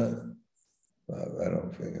Dandakana. I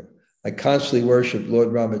don't figure. I constantly worship Lord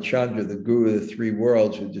Ramachandra, the guru of the three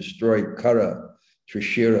worlds, who destroyed Kara,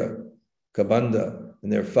 Trishira, Kabanda,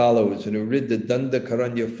 and their followers, and who rid the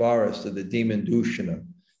Dandakaranya forest of the demon Dushana, and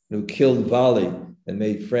who killed Vali and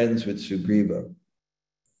made friends with Sugriva.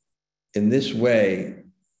 In this way,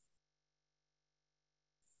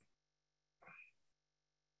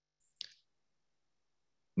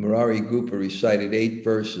 Murari Gupta recited 8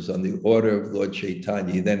 verses on the order of Lord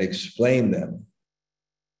Chaitanya. He then explained them.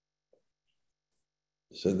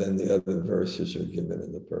 So then the other verses are given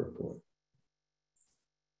in the purport.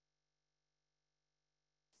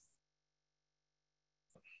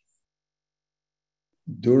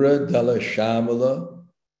 Dura Dala Shamala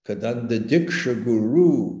Kadanda Diksha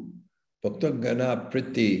Guru Bhaktagana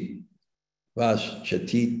Priti Vas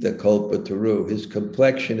Chatita Kalpataru. His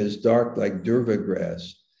complexion is dark like durva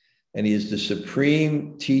grass, and he is the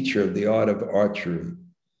supreme teacher of the art of archery.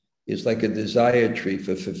 He is like a desire tree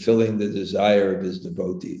for fulfilling the desire of his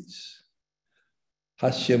devotees.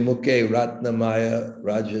 Hasyamuke Ratnamaya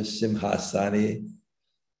Raja Simhasani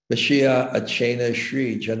Vashya Achena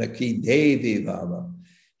Shri Janaki Devi Vama.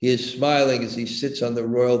 He is smiling as he sits on the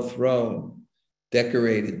royal throne,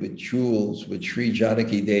 decorated with jewels, with Sri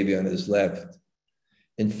Janaki Devi on his left.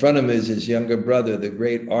 In front of him is his younger brother, the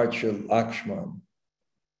great archer Lakshman.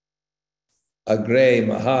 Agre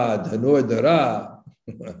Maha Dhanurdhara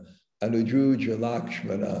Anujuja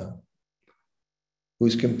Lakshmana,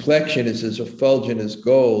 whose complexion is as effulgent as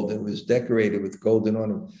gold and was decorated with golden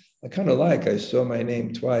ornament. I saw my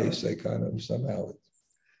name twice. Somehow.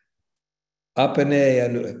 Apane,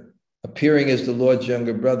 and appearing as the Lord's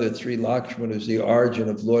younger brother, Sri Lakshmana, who's the origin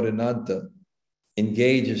of Lord Ananta,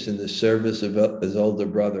 engages in the service of his elder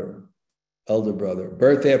brother.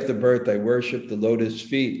 Birth after birth, I worship the lotus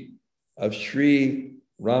feet of Sri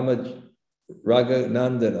Raghunandana,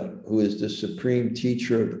 who is the supreme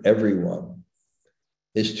teacher of everyone.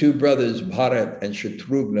 His 2 brothers, Bharat and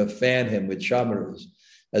Shatrughna, fan him with chamaras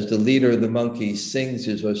as the leader of the monkeys sings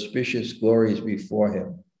his auspicious glories before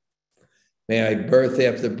him. May I, birth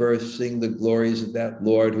after birth, sing the glories of that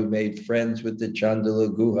Lord who made friends with the Chandala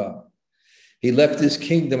Guha. He left his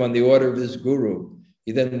kingdom on the order of his guru.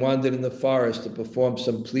 He then wandered in the forest to perform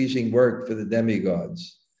some pleasing work for the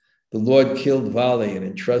demigods. The Lord killed Vali and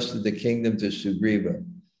entrusted the kingdom to Sugriva.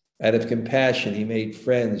 Out of compassion, he made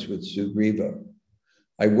friends with Sugriva.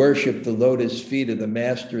 I worship the lotus feet of the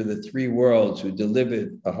master of the 3 worlds who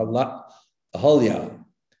delivered Ahalya.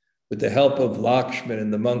 With the help of Lakshman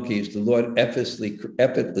and the monkeys, the Lord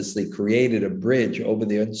effortlessly created a bridge over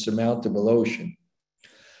the insurmountable ocean.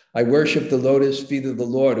 I worship the lotus feet of the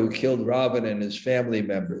Lord who killed Ravana and his family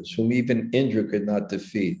members, whom even Indra could not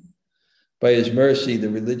defeat. By his mercy, the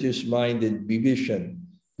religious-minded Bibhishan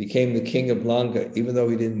became the king of Lanka, even though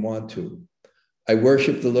he didn't want to. I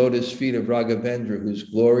worship the lotus feet of Raghavendra, whose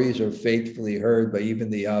glories are faithfully heard by even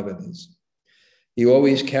the Yavanas. He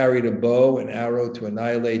always carried a bow and arrow to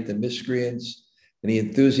annihilate the miscreants, and he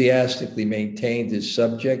enthusiastically maintained his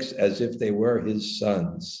subjects as if they were his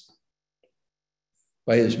sons.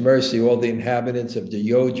 By his mercy, all the inhabitants of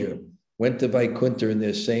Dyoja went to Vaikuntha in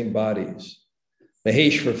their same bodies.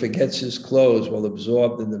 Maheshwar forgets his clothes while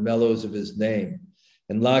absorbed in the mellows of his name,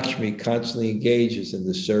 and Lakshmi constantly engages in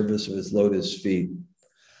the service of his lotus feet.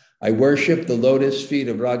 I worship the lotus feet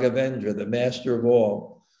of Raghavendra, the master of all,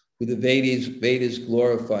 who the Vedas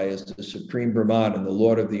glorify as the supreme Brahman and the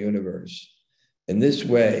Lord of the universe. In this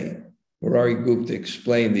way, Murari Gupta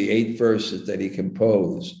explained the 8 verses that he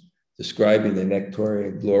composed, describing the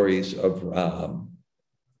nectarian glories of Ram.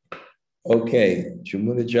 Okay,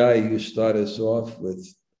 Jamunajai, you start us off with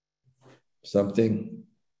something.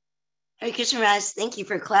 Hare Krishna Raj, thank you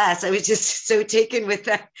for class. I was just so taken with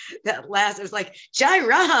that last. I was like, Jai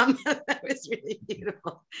Ram. That was really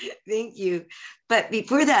beautiful. Thank you. But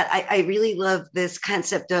before that, I really love this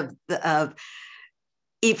concept of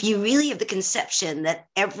if you really have the conception that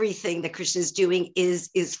everything that Krishna is doing is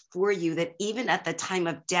for you, that even at the time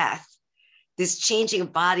of death, this changing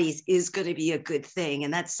of bodies is going to be a good thing.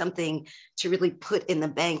 And that's something to really put in the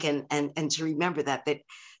bank and to remember that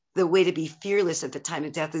the way to be fearless at the time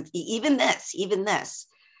of death is even this,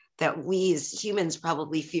 that we as humans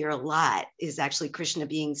probably fear a lot, is actually Krishna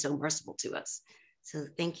being so merciful to us. So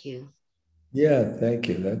thank you. Yeah, thank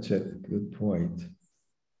you. That's a good point.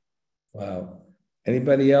 Wow.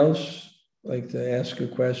 Anybody else like to ask a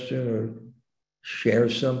question or share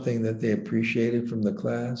something that they appreciated from the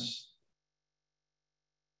class?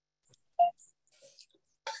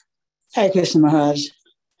 Hi, Krishna Maharaj.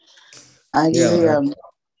 I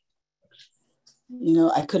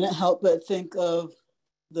couldn't help but think of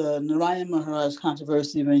the Narayan Maharaj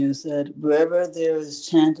controversy when you said, wherever there is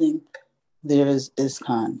chanting, there is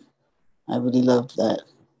ISKCON. I really loved that.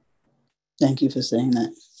 Thank you for saying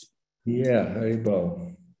that. Yeah,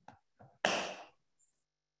 Haribo.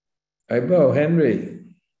 Haribo, Henry.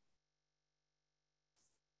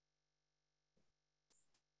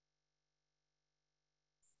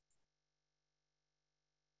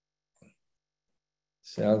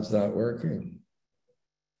 Sound's not working.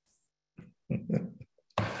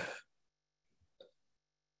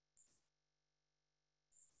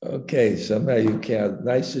 Okay, somehow you can't.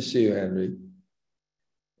 Nice to see you, Henry.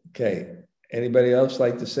 Okay, anybody else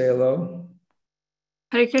like to say hello?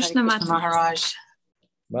 Hare Krishna, Maharaj.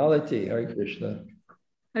 Malati, Hare Krishna.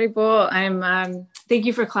 Haribol, thank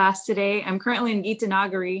you for class today. I'm currently in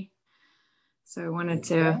Gitanagari, so I wanted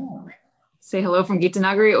to say hello from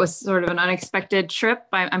Gitanagari. It was sort of an unexpected trip.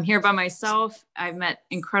 I'm here by myself. I've met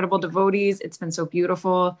incredible devotees. It's been so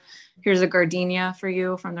beautiful. Here's a gardenia for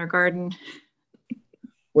you from their garden.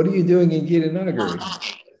 What are you doing in Gitanagari?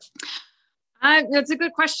 That's a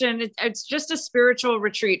good question. It's just a spiritual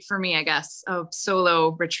retreat for me, I guess, a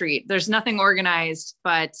solo retreat. There's nothing organized,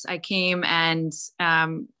 but I came and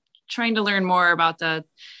trying to learn more about the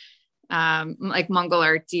like Mangal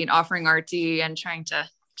Arti and offering Arti and trying to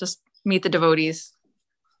just meet the devotees.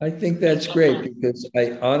 I think that's great because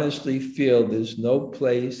I honestly feel there's no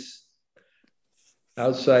place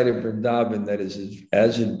outside of Vrindavan that is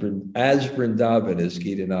as Vrindavan as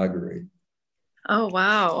Gitanagari. Oh,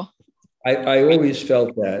 wow. I always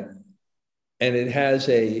felt that. And it has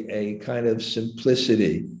a kind of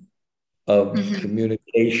simplicity of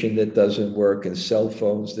communication that doesn't work and cell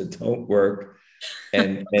phones that don't work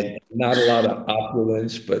and not a lot of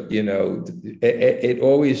opulence, but, it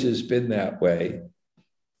always has been that way.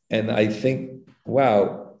 And I think,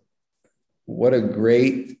 wow, what a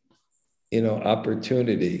great,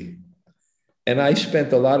 opportunity. And I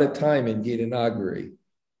spent a lot of time in Gitanagari.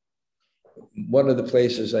 One of the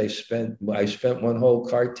places I spent one whole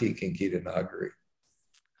Kartik in Gitanagari.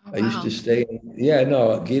 Oh, wow. I used to stay.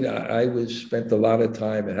 I spent a lot of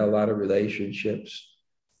time and had a lot of relationships.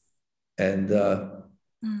 And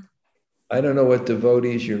I don't know what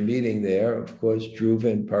devotees you're meeting there. Of course, Dhruva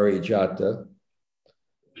and Parijata.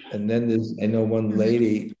 And then I know one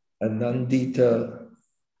lady, Anandita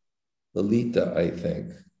Lalita, I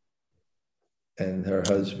think, and her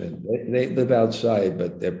husband. They live outside,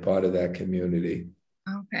 but they're part of that community.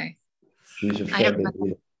 Okay. She's a friend of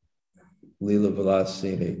Leela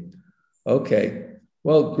Vilasini. Okay.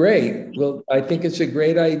 Well, great. Well, I think it's a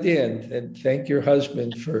great idea. And thank your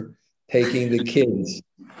husband for taking the kids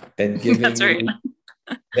and giving you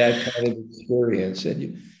that kind of experience.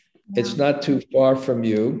 And it's not too far from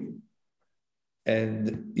you.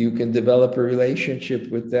 And you can develop a relationship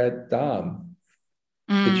with that Dom.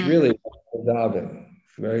 It's really Vrindavan.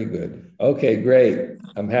 Very good. Okay, great.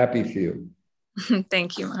 I'm happy for you.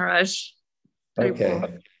 Thank you, Maharaj. Okay.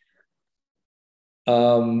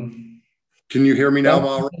 Can you hear me now,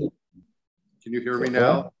 Maharaj? Can you hear me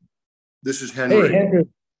now? This is Henry. Hey, Henry.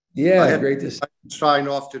 Yeah, great to see you. Sign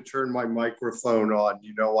off to turn my microphone on.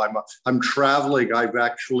 I'm traveling.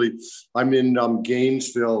 I'm in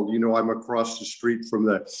Gainesville. I'm across the street from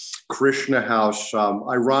the Krishna House.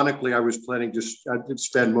 Ironically, I was planning to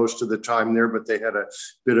spend most of the time there, but they had a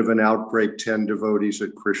bit of an outbreak. 10 devotees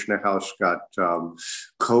at Krishna House got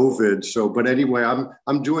COVID. But anyway,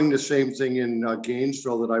 I'm doing the same thing in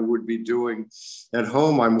Gainesville that I would be doing at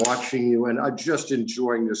home. I'm watching you, and I'm just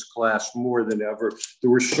enjoying this class more than ever. There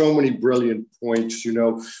were so many brilliant points.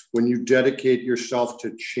 When you dedicate yourself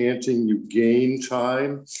to chanting, you gain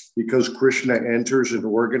time because Krishna enters and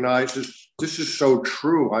organizes. This is so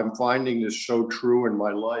true. I'm finding this so true in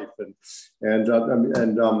my life, and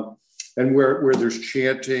where there's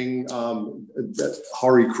chanting,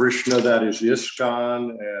 Hare Krishna, that is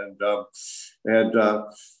ISKCON,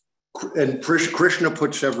 And Krishna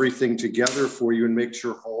puts everything together for you and makes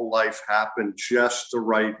your whole life happen just the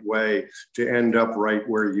right way to end up right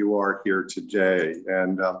where you are here today.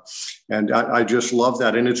 And I just love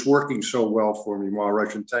that. And it's working so well for me,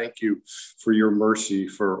 Maharaj. And thank you for your mercy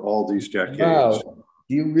for all these decades. Wow.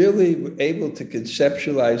 You really were able to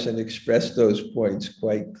conceptualize and express those points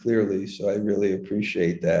quite clearly. So I really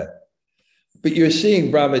appreciate that. But you're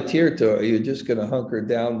seeing Brahmatirtha, or you're just going to hunker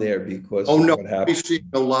down there because of what happened? We're seeing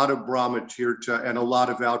a lot of Brahmatirtha and a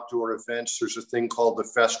lot of outdoor events. There's a thing called the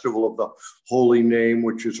Festival of the Holy Name,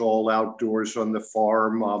 which is all outdoors on the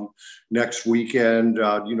farm next weekend.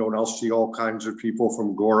 And I'll see all kinds of people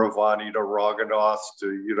from Gauravani to Raghunath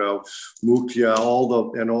to, Mukhya, all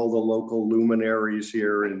the local luminaries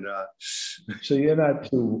here. And so you're not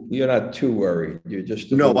too worried. You're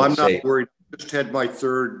just no, I'm safe. not worried. Just had my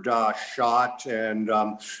third shot, and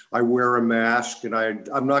I wear a mask, and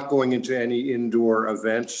I'm not going into any indoor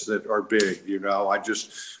events that are big.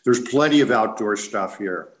 There's plenty of outdoor stuff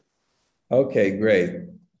here. Okay, great.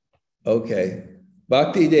 Okay.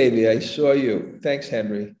 Bhakti Devi, I saw you. Thanks,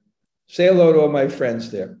 Henry. Say hello to all my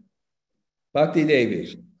friends there. Bhakti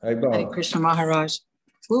Devi. Hi, Hare Krishna Maharaj.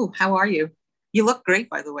 Ooh, how are you? You look great,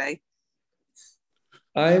 by the way.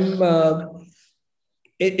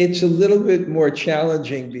 It's a little bit more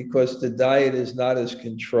challenging because the diet is not as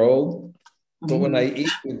controlled. But when I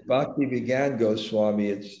eat with Bhakti Vigyan Goswami,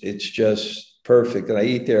 it's just perfect. And I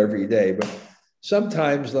eat there every day. But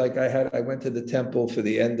sometimes, like I went to the temple for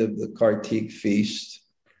the end of the Kartik feast.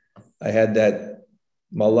 I had that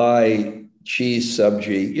Malai cheese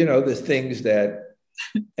sabji, the things that,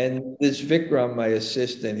 and this Vikram, my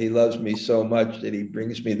assistant, he loves me so much that he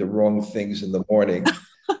brings me the wrong things in the morning,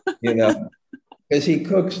 because he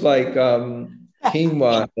cooks like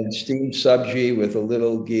quinoa and steamed sabji with a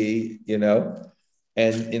little ghee,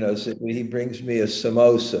 and, so he brings me a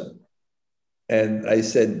samosa. And I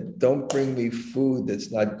said, don't bring me food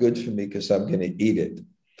that's not good for me because I'm going to eat it.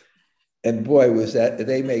 And boy,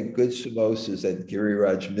 they make good samosas at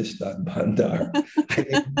Giriraj Mistan Bhandar. I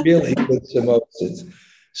mean, really good samosas.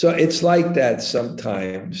 So it's like that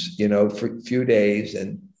sometimes, for a few days,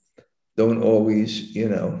 and don't always,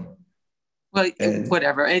 Well,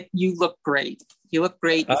 whatever. You look great. You look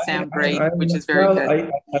great. You sound great, which is very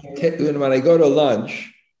good. When I go to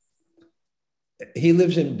lunch, he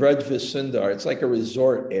lives in Brajvasundar. It's like a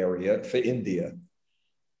resort area for India.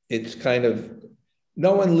 It's kind of,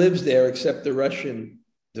 no one lives there except the Russian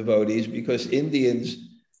devotees, because Indians,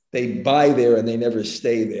 they buy there and they never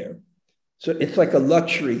stay there. So it's like a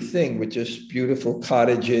luxury thing with just beautiful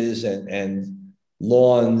cottages and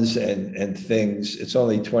lawns and things. It's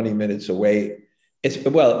only 20 minutes away. It's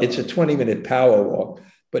a 20-minute power walk,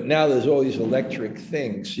 but now there's all these electric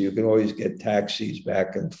things, so you can always get taxis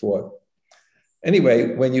back and forth.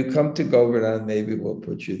 Anyway, when you come to Govardhan, maybe we'll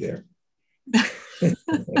put you there.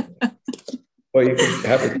 Or you can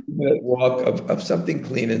have a 2-minute walk of something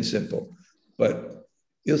clean and simple, but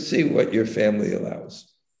you'll see what your family allows.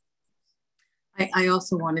 I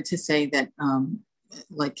also wanted to say that,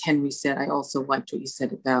 like Henry said, I also liked what you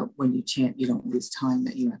said about when you chant, you don't lose time,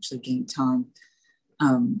 that you actually gain time.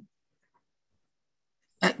 I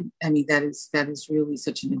mean, that is really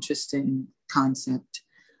such an interesting concept.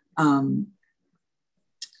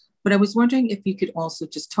 But I was wondering if you could also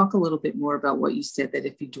just talk a little bit more about what you said, that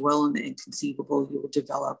if you dwell on the inconceivable, you will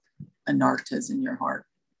develop anarthas in your heart.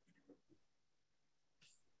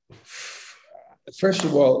 First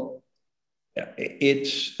of all,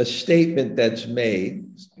 it's a statement that's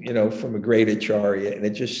made, from a great acharya, and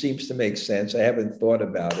it just seems to make sense. I haven't thought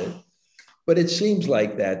about it, but it seems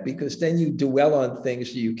like that, because then you dwell on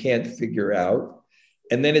things that you can't figure out,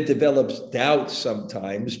 and then it develops doubt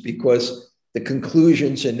sometimes because the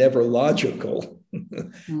conclusions are never logical.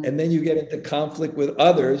 And then you get into conflict with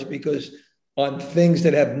others because on things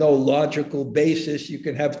that have no logical basis, you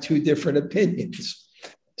can have two different opinions.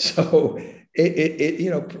 So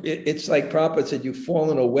it's like Prabhupada said, you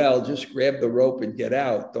fall in a well, just grab the rope and get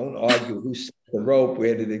out. Don't argue who set the rope,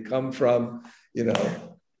 where did it come from?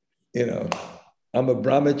 I'm a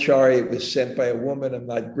brahmachari, it was sent by a woman, I'm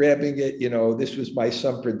not grabbing it, this was my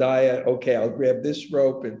sampradaya, okay, I'll grab this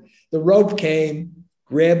rope. And the rope came,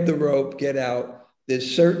 grab the rope, get out.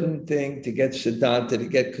 There's certain thing to get siddhanta, to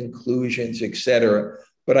get conclusions, etc.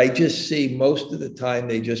 But I just see most of the time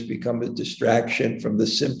they just become a distraction from the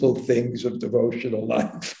simple things of devotional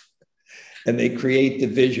life. And they create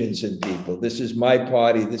divisions in people. This is my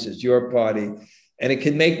party, this is your party. And it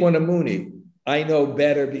can make one a muni. I know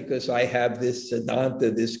better because I have this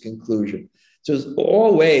siddhanta, this conclusion. So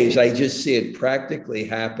always I just see it practically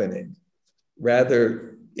happening.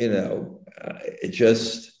 Rather, it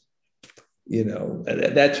just,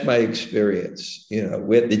 That's my experience.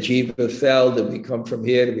 Where the jiva fell, did we come from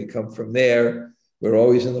here? Did we come from there? We're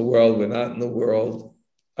always in the world. We're not in the world.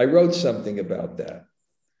 I wrote something about that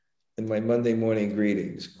in my Monday morning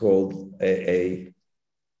greetings called a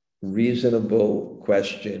reasonable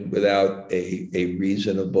question without a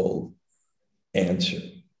reasonable answer.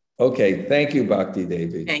 Okay, thank you, Bhakti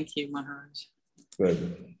Devi. Thank you, Maharaj.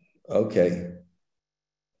 Good. Okay.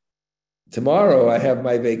 Tomorrow I have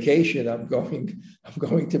my vacation. I'm going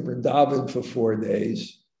to Vrindavan for 4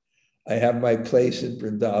 days. I have my place in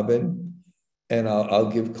Vrindavan, and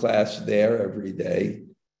I'll give class there every day.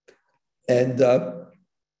 And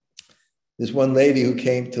there's one lady who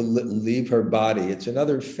came to leave her body. It's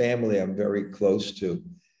another family I'm very close to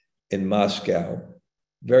in Moscow,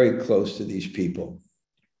 very close to these people.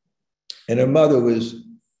 And her mother was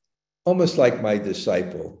almost like my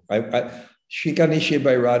disciple. She got initiated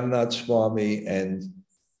by Radhanath Swami, and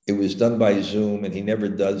it was done by Zoom, and he never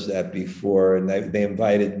does that before. And they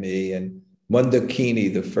invited me, and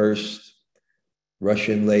Mandakini, the first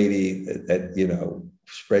Russian lady that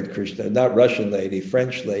spread Krishna, not Russian lady,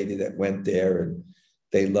 French lady that went there, and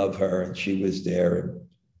they love her, and she was there. And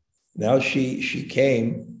now she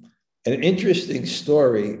came. An interesting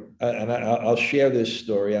story, and I'll share this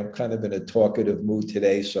story. I'm kind of in a talkative mood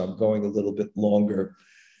today, so I'm going a little bit longer.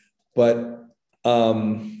 But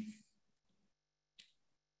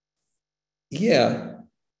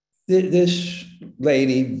this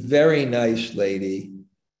lady, very nice lady,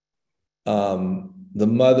 the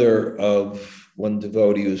mother of one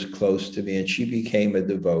devotee who's close to me, and she became a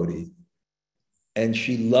devotee. And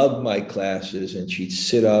she loved my classes, and she'd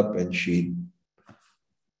sit up and she'd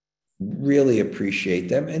really appreciate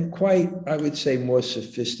them, and quite, I would say, more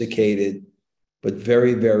sophisticated, but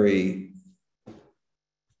very, very,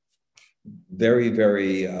 very,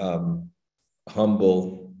 very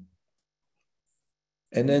humble.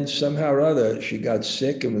 And then somehow or other, she got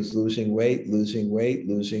sick and was losing weight.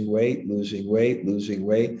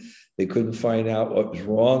 They couldn't find out what was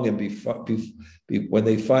wrong. And when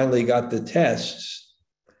they finally got the tests,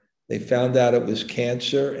 they found out it was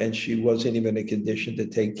cancer, and she wasn't even in a condition to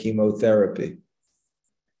take chemotherapy.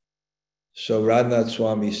 So Radhanath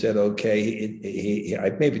Swami said, okay,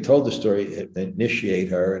 I maybe told the story, initiate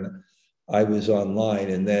her, and I was online.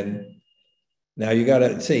 And then now you got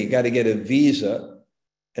to get a visa.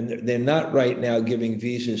 And they're not right now giving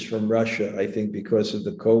visas from Russia, I think, because of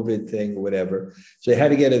the COVID thing or whatever. So they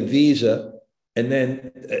had to get a visa. And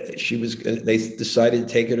then they decided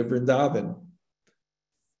to take her to Vrindavan.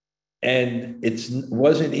 And it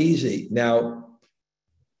wasn't easy. Now,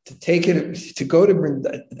 to go to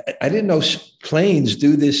Vrindavan, I didn't know planes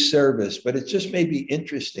do this service, but it just may be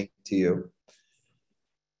interesting to you.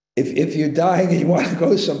 If you're dying and you want to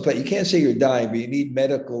go someplace, you can't say you're dying, but you need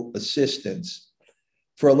medical assistance.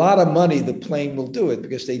 For a lot of money, the plane will do it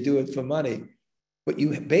because they do it for money. But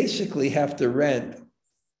you basically have to rent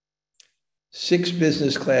 6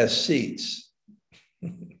 business class seats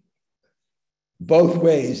both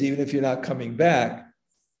ways, even if you're not coming back.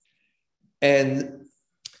 And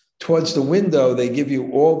towards the window, they give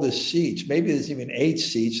you all the seats. Maybe there's even 8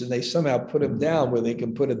 seats, and they somehow put them down where they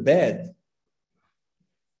can put a bed.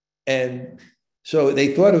 And so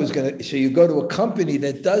they thought it was so you go to a company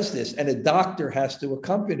that does this, and a doctor has to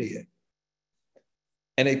accompany it.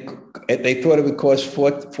 And they thought it would cost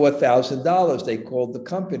 $4,000. They called the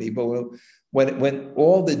company. But when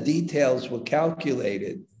all the details were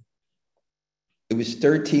calculated, it was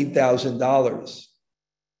 $13,000.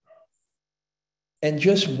 And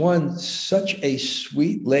just one, such a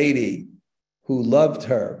sweet lady who loved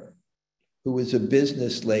her, who was a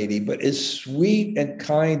business lady, but as sweet and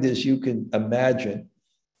kind as you can imagine,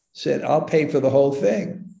 said, I'll pay for the whole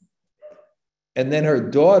thing. And then her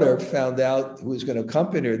daughter found out, who was going to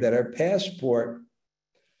accompany her, that her passport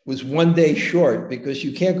was 1 day short, because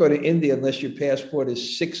you can't go to India unless your passport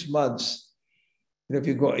is 6 months. If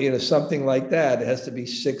you go, something like that, it has to be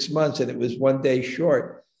 6 months, and it was 1 day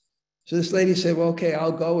short. So this lady said, well, okay,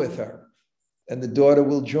 I'll go with her, and the daughter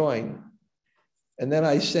will join. And then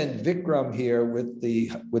I sent Vikram here with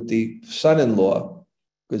the son-in-law,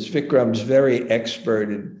 because Vikram's very expert.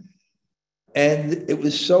 And it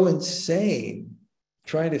was so insane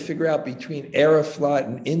trying to figure out between Aeroflot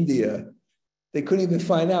and India. They couldn't even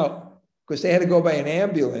find out, because they had to go by an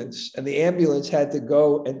ambulance, and the ambulance had to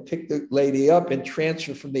go and pick the lady up and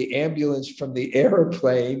transfer from the ambulance from the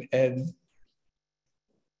airplane.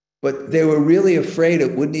 But they were really afraid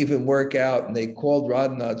it wouldn't even work out. And they called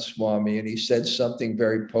Radhanath Swami, and he said something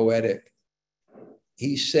very poetic.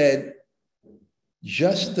 He said,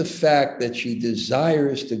 just the fact that she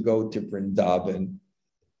desires to go to Vrindavan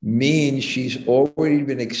means she's already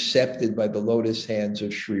been accepted by the lotus hands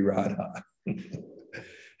of Sri Radha.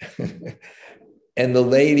 And the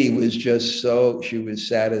lady was just she was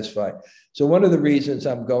satisfied. So one of the reasons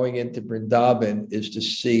I'm going into Vrindavan is to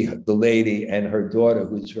see the lady and her daughter,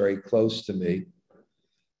 who's very close to me,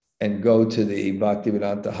 and go to the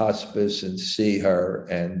Bhaktivedanta hospice and see her.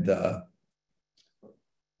 And,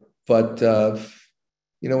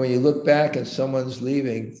 when you look back and someone's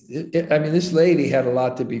leaving, this lady had a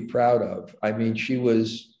lot to be proud of. I mean,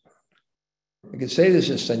 I could say this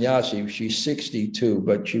as sannyasi, she's 62,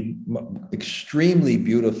 but she extremely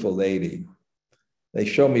beautiful lady. They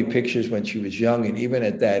show me pictures when she was young, and even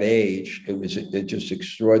at that age, it was just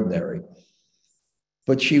extraordinary.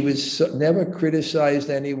 But she never criticized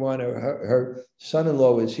anyone. Or her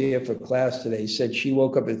son-in-law was here for class today, said she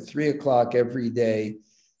woke up at 3:00 every day,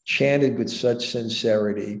 chanted with such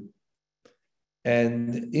sincerity,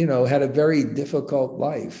 and, had a very difficult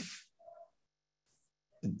life.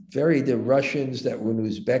 The Russians that were in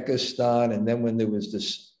Uzbekistan, and then when there was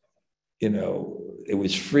this, it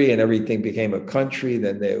was free and everything became a country,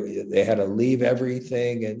 then they had to leave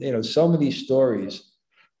everything. And, so many stories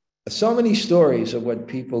of what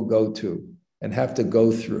people go to and have to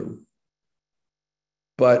go through.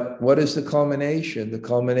 But what is the culmination? The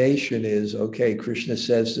culmination is, okay, Krishna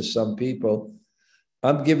says to some people,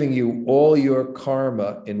 I'm giving you all your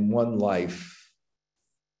karma in one life,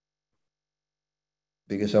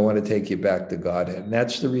 because I want to take you back to Godhead. And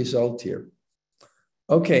that's the result here.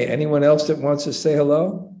 Okay, anyone else that wants to say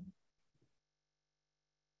hello?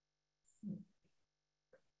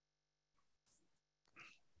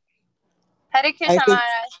 Hare Krishna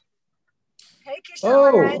Maharaj. Hare Krishna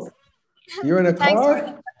Maharaj. Oh, you're in a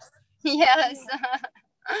car? Yes.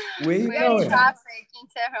 Where are you We're going? in traffic in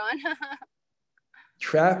Tehran.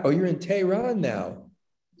 Oh, you're in Tehran now.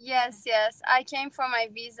 Yes. I came for my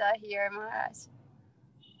visa here, Maharaj.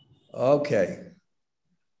 Okay.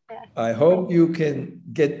 Yeah. I hope you can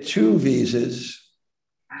get 2 visas.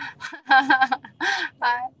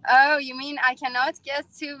 Oh, you mean I cannot get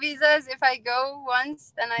 2 visas if I go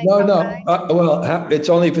once, then I No. back? It's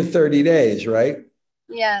only for 30 days, right?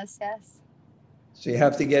 Yes. So you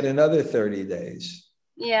have to get another 30 days.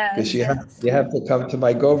 Yes. Because you have to come to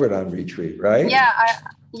my Govardhan retreat, right?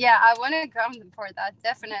 Yeah, I want to come for that,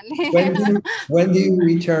 definitely. When do you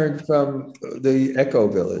return from the Echo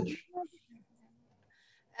Village?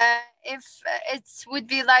 If it would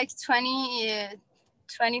be like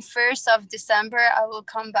 21st of December, I will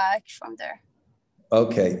come back from there.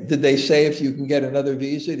 Okay. Did they say if you can get another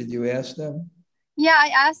visa? Did you ask them? Yeah, I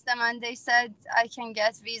asked them and they said I can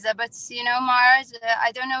get visa. But, Maharaj,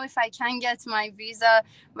 I don't know if I can get my visa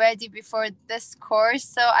ready before this course.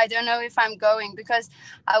 So I don't know if I'm going, because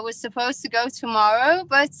I was supposed to go tomorrow,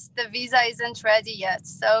 but the visa isn't ready yet.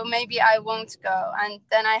 So maybe I won't go. And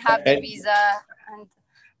then I have the visa and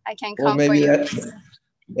I can come for you.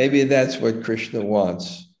 Maybe that's what Krishna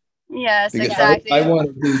wants. Yes, because exactly. I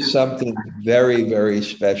want to do something very, very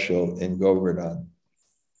special in Govardhan.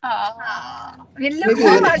 We look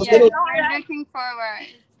forward to it. We're looking forward.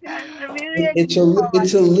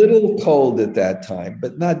 It's a little cold at that time,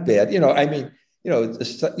 but not bad.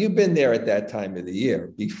 You've been there at that time of the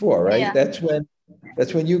year before, right? Yeah. That's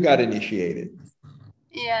when you got initiated.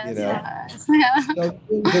 Yes.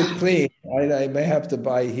 Things are clean. I may have to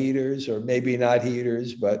buy heaters or maybe not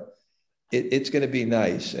heaters, but it's going to be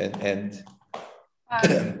nice. And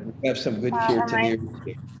we have some good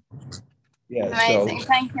kirtaniers. Yeah, amazing.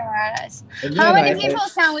 Thank you, Maharaj. And how many people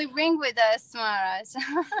can we bring with us, Maharaj?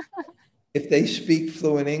 If they speak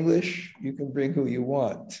fluent English, you can bring who you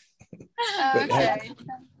want. Okay.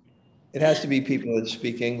 It has to be people that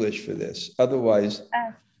speak English for this. Otherwise,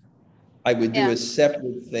 I would do a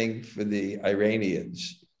separate thing for the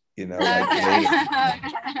Iranians. Okay.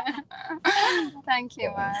 Thank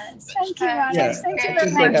you, Maharaj. Thank you, Maharaj. Thank you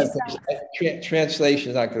very much.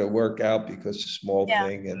 Translation's not going to work out because it's a small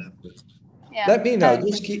thing. And let me know.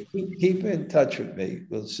 Just keep in touch with me.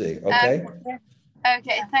 We'll see. Okay.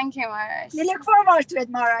 Okay. Thank you, Maharaj. We look forward to it,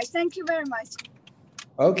 Maharaj. Thank you very much.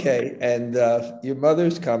 Okay. And your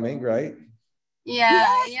mother's coming, right?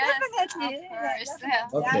 Yes, definitely.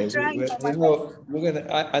 Okay. We're gonna.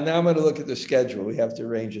 Now I'm gonna look at the schedule. We have to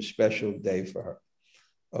arrange a special day for her.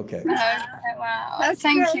 Okay. Wow.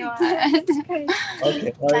 Thank you. Okay.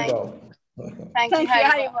 Haribol. Thank you.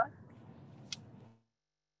 Haribol.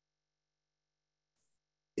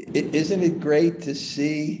 Isn't it great to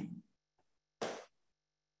see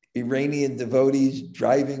Iranian devotees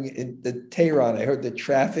driving in the Tehran? I heard the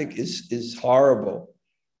traffic is horrible.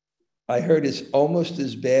 I heard it's almost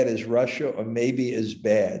as bad as Russia, or maybe as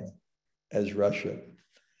bad as Russia.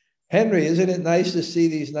 Henry, isn't it nice to see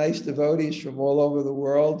these nice devotees from all over the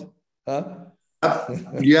world? Huh?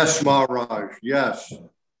 Yes, Maharaj. Yes.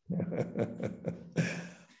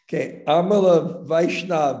 Okay, Amala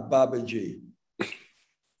Vaishnav Babaji.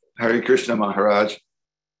 Hare Krishna Maharaj.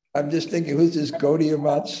 I'm just thinking, who's this Gaudiya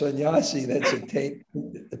Math sannyasi that's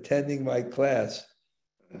attending my class?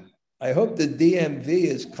 I hope the DMV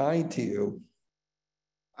is kind to you.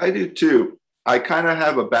 I do too. I kind of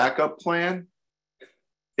have a backup plan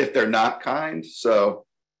if they're not kind. So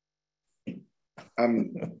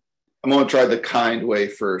I'm going to try the kind way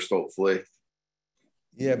first, hopefully.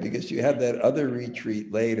 Yeah, because you have that other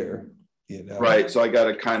retreat later, you know. Right. So I got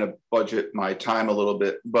to kind of budget my time a little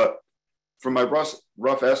bit. But from my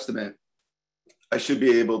rough estimate, I should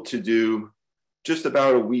be able to do just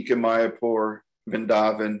about a week in Mayapur,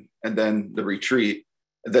 Vrindavan, and then the retreat,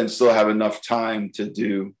 and then still have enough time to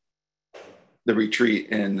do the retreat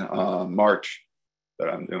in March that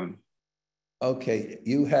I'm doing. Okay,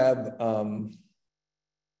 you have,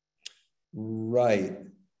 right.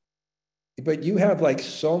 But you have like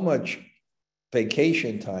so much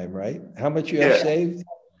vacation time, right? How much you have saved?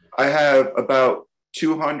 I have about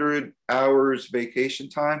 200 hours vacation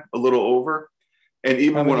time, a little over. And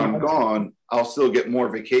even when I'm gone, I'll still get more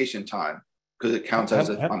vacation time because it counts as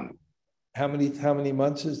a ton. How many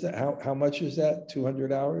months is that? How much is that?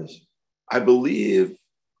 200 hours? I believe,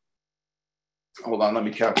 hold on, let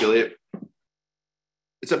me calculate.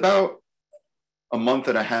 It's about a month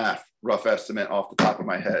and a half, rough estimate off the top of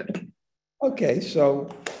my head. Okay, so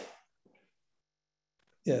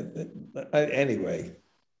yeah, anyway.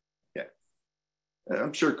 Yeah,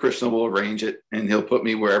 I'm sure Krishna will arrange it and he'll put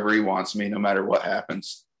me wherever he wants me, no matter what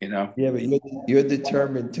happens, you know? Yeah, but you're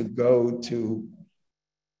determined to go to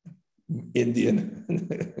India.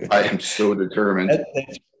 I am so determined.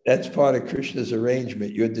 That's part of Krishna's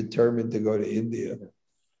arrangement. You're determined to go to India.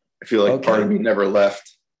 I feel like part of me never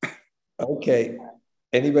left. Okay.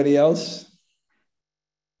 Anybody else?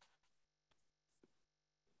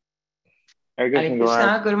 Hare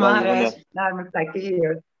Krishna, Guru Maharaj.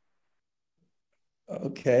 Here.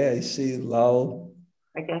 Okay, I see Lal,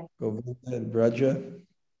 Okay. Govinda, and Braja.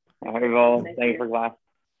 Thank you for class.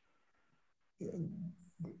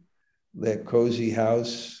 That cozy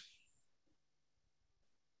house.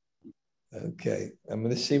 Okay, I'm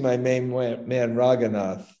going to see my main man,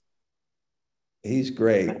 Raghunath. He's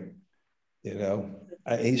great, you know.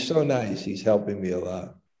 He's so nice. He's helping me a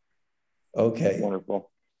lot. Okay. Wonderful.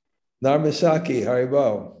 Narmasaki,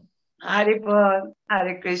 Haribo. Haribol,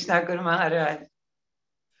 Hare Krishna, Guru Maharaj.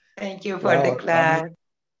 Thank you for the class.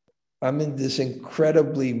 I'm in this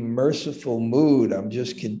incredibly merciful mood. I'm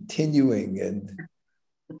just continuing and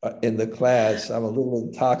in the class. I'm a little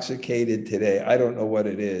intoxicated today. I don't know what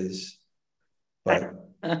it is, but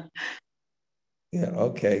yeah,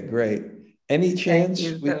 okay, great. Any chance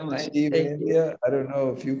we can see you in India? I don't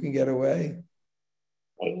know if you can get away.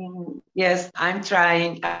 Yes, I'm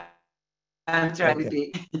trying. I'm trying to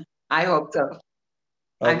be. I hope so.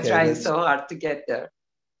 I'm trying so hard to get there.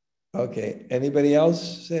 Okay. Anybody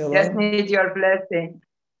else say hello? Just need your blessing.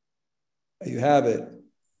 You have it.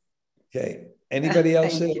 Okay. Anybody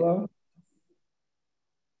else say hello?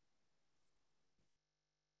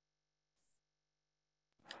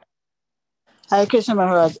 Hare Krishna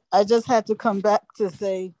Maharaj. I just had to come back to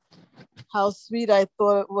say how sweet I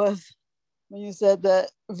thought it was when you said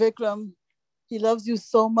that Vikram, he loves you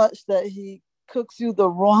so much that he cooks you the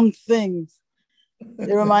wrong things.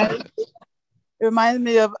 It reminded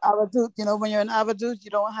me of Avadut. You know, when you're in Avadut, you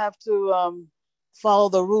don't have to follow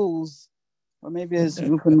the rules. Or maybe it's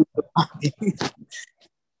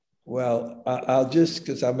Well, I'll just,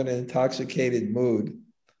 because I'm in an intoxicated mood.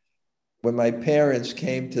 When my parents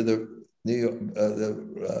came to the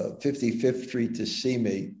 55th Street to see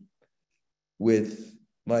me with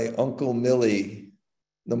my Uncle Millie,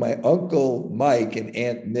 my Uncle Mike and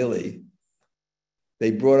Aunt Millie,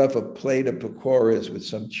 they brought up a plate of pakoras with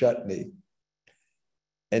some chutney.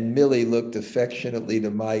 And Millie looked affectionately to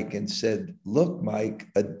Mike and said, "Look, Mike,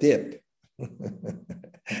 a dip."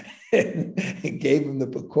 and gave him the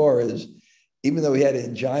pakoras, even though he had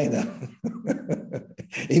angina,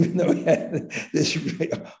 even though he had this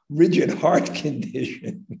rigid heart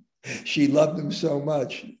condition. She loved him so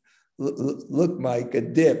much. Look, Mike, a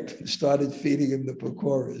dip. Started feeding him the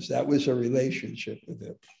pakoras. That was her relationship with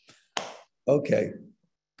him. Okay,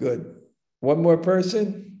 good. One more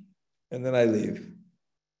person, and then I leave.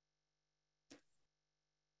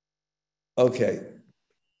 Okay,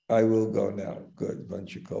 I will go now. Good.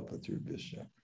 Vanchakalpa through Vishnu.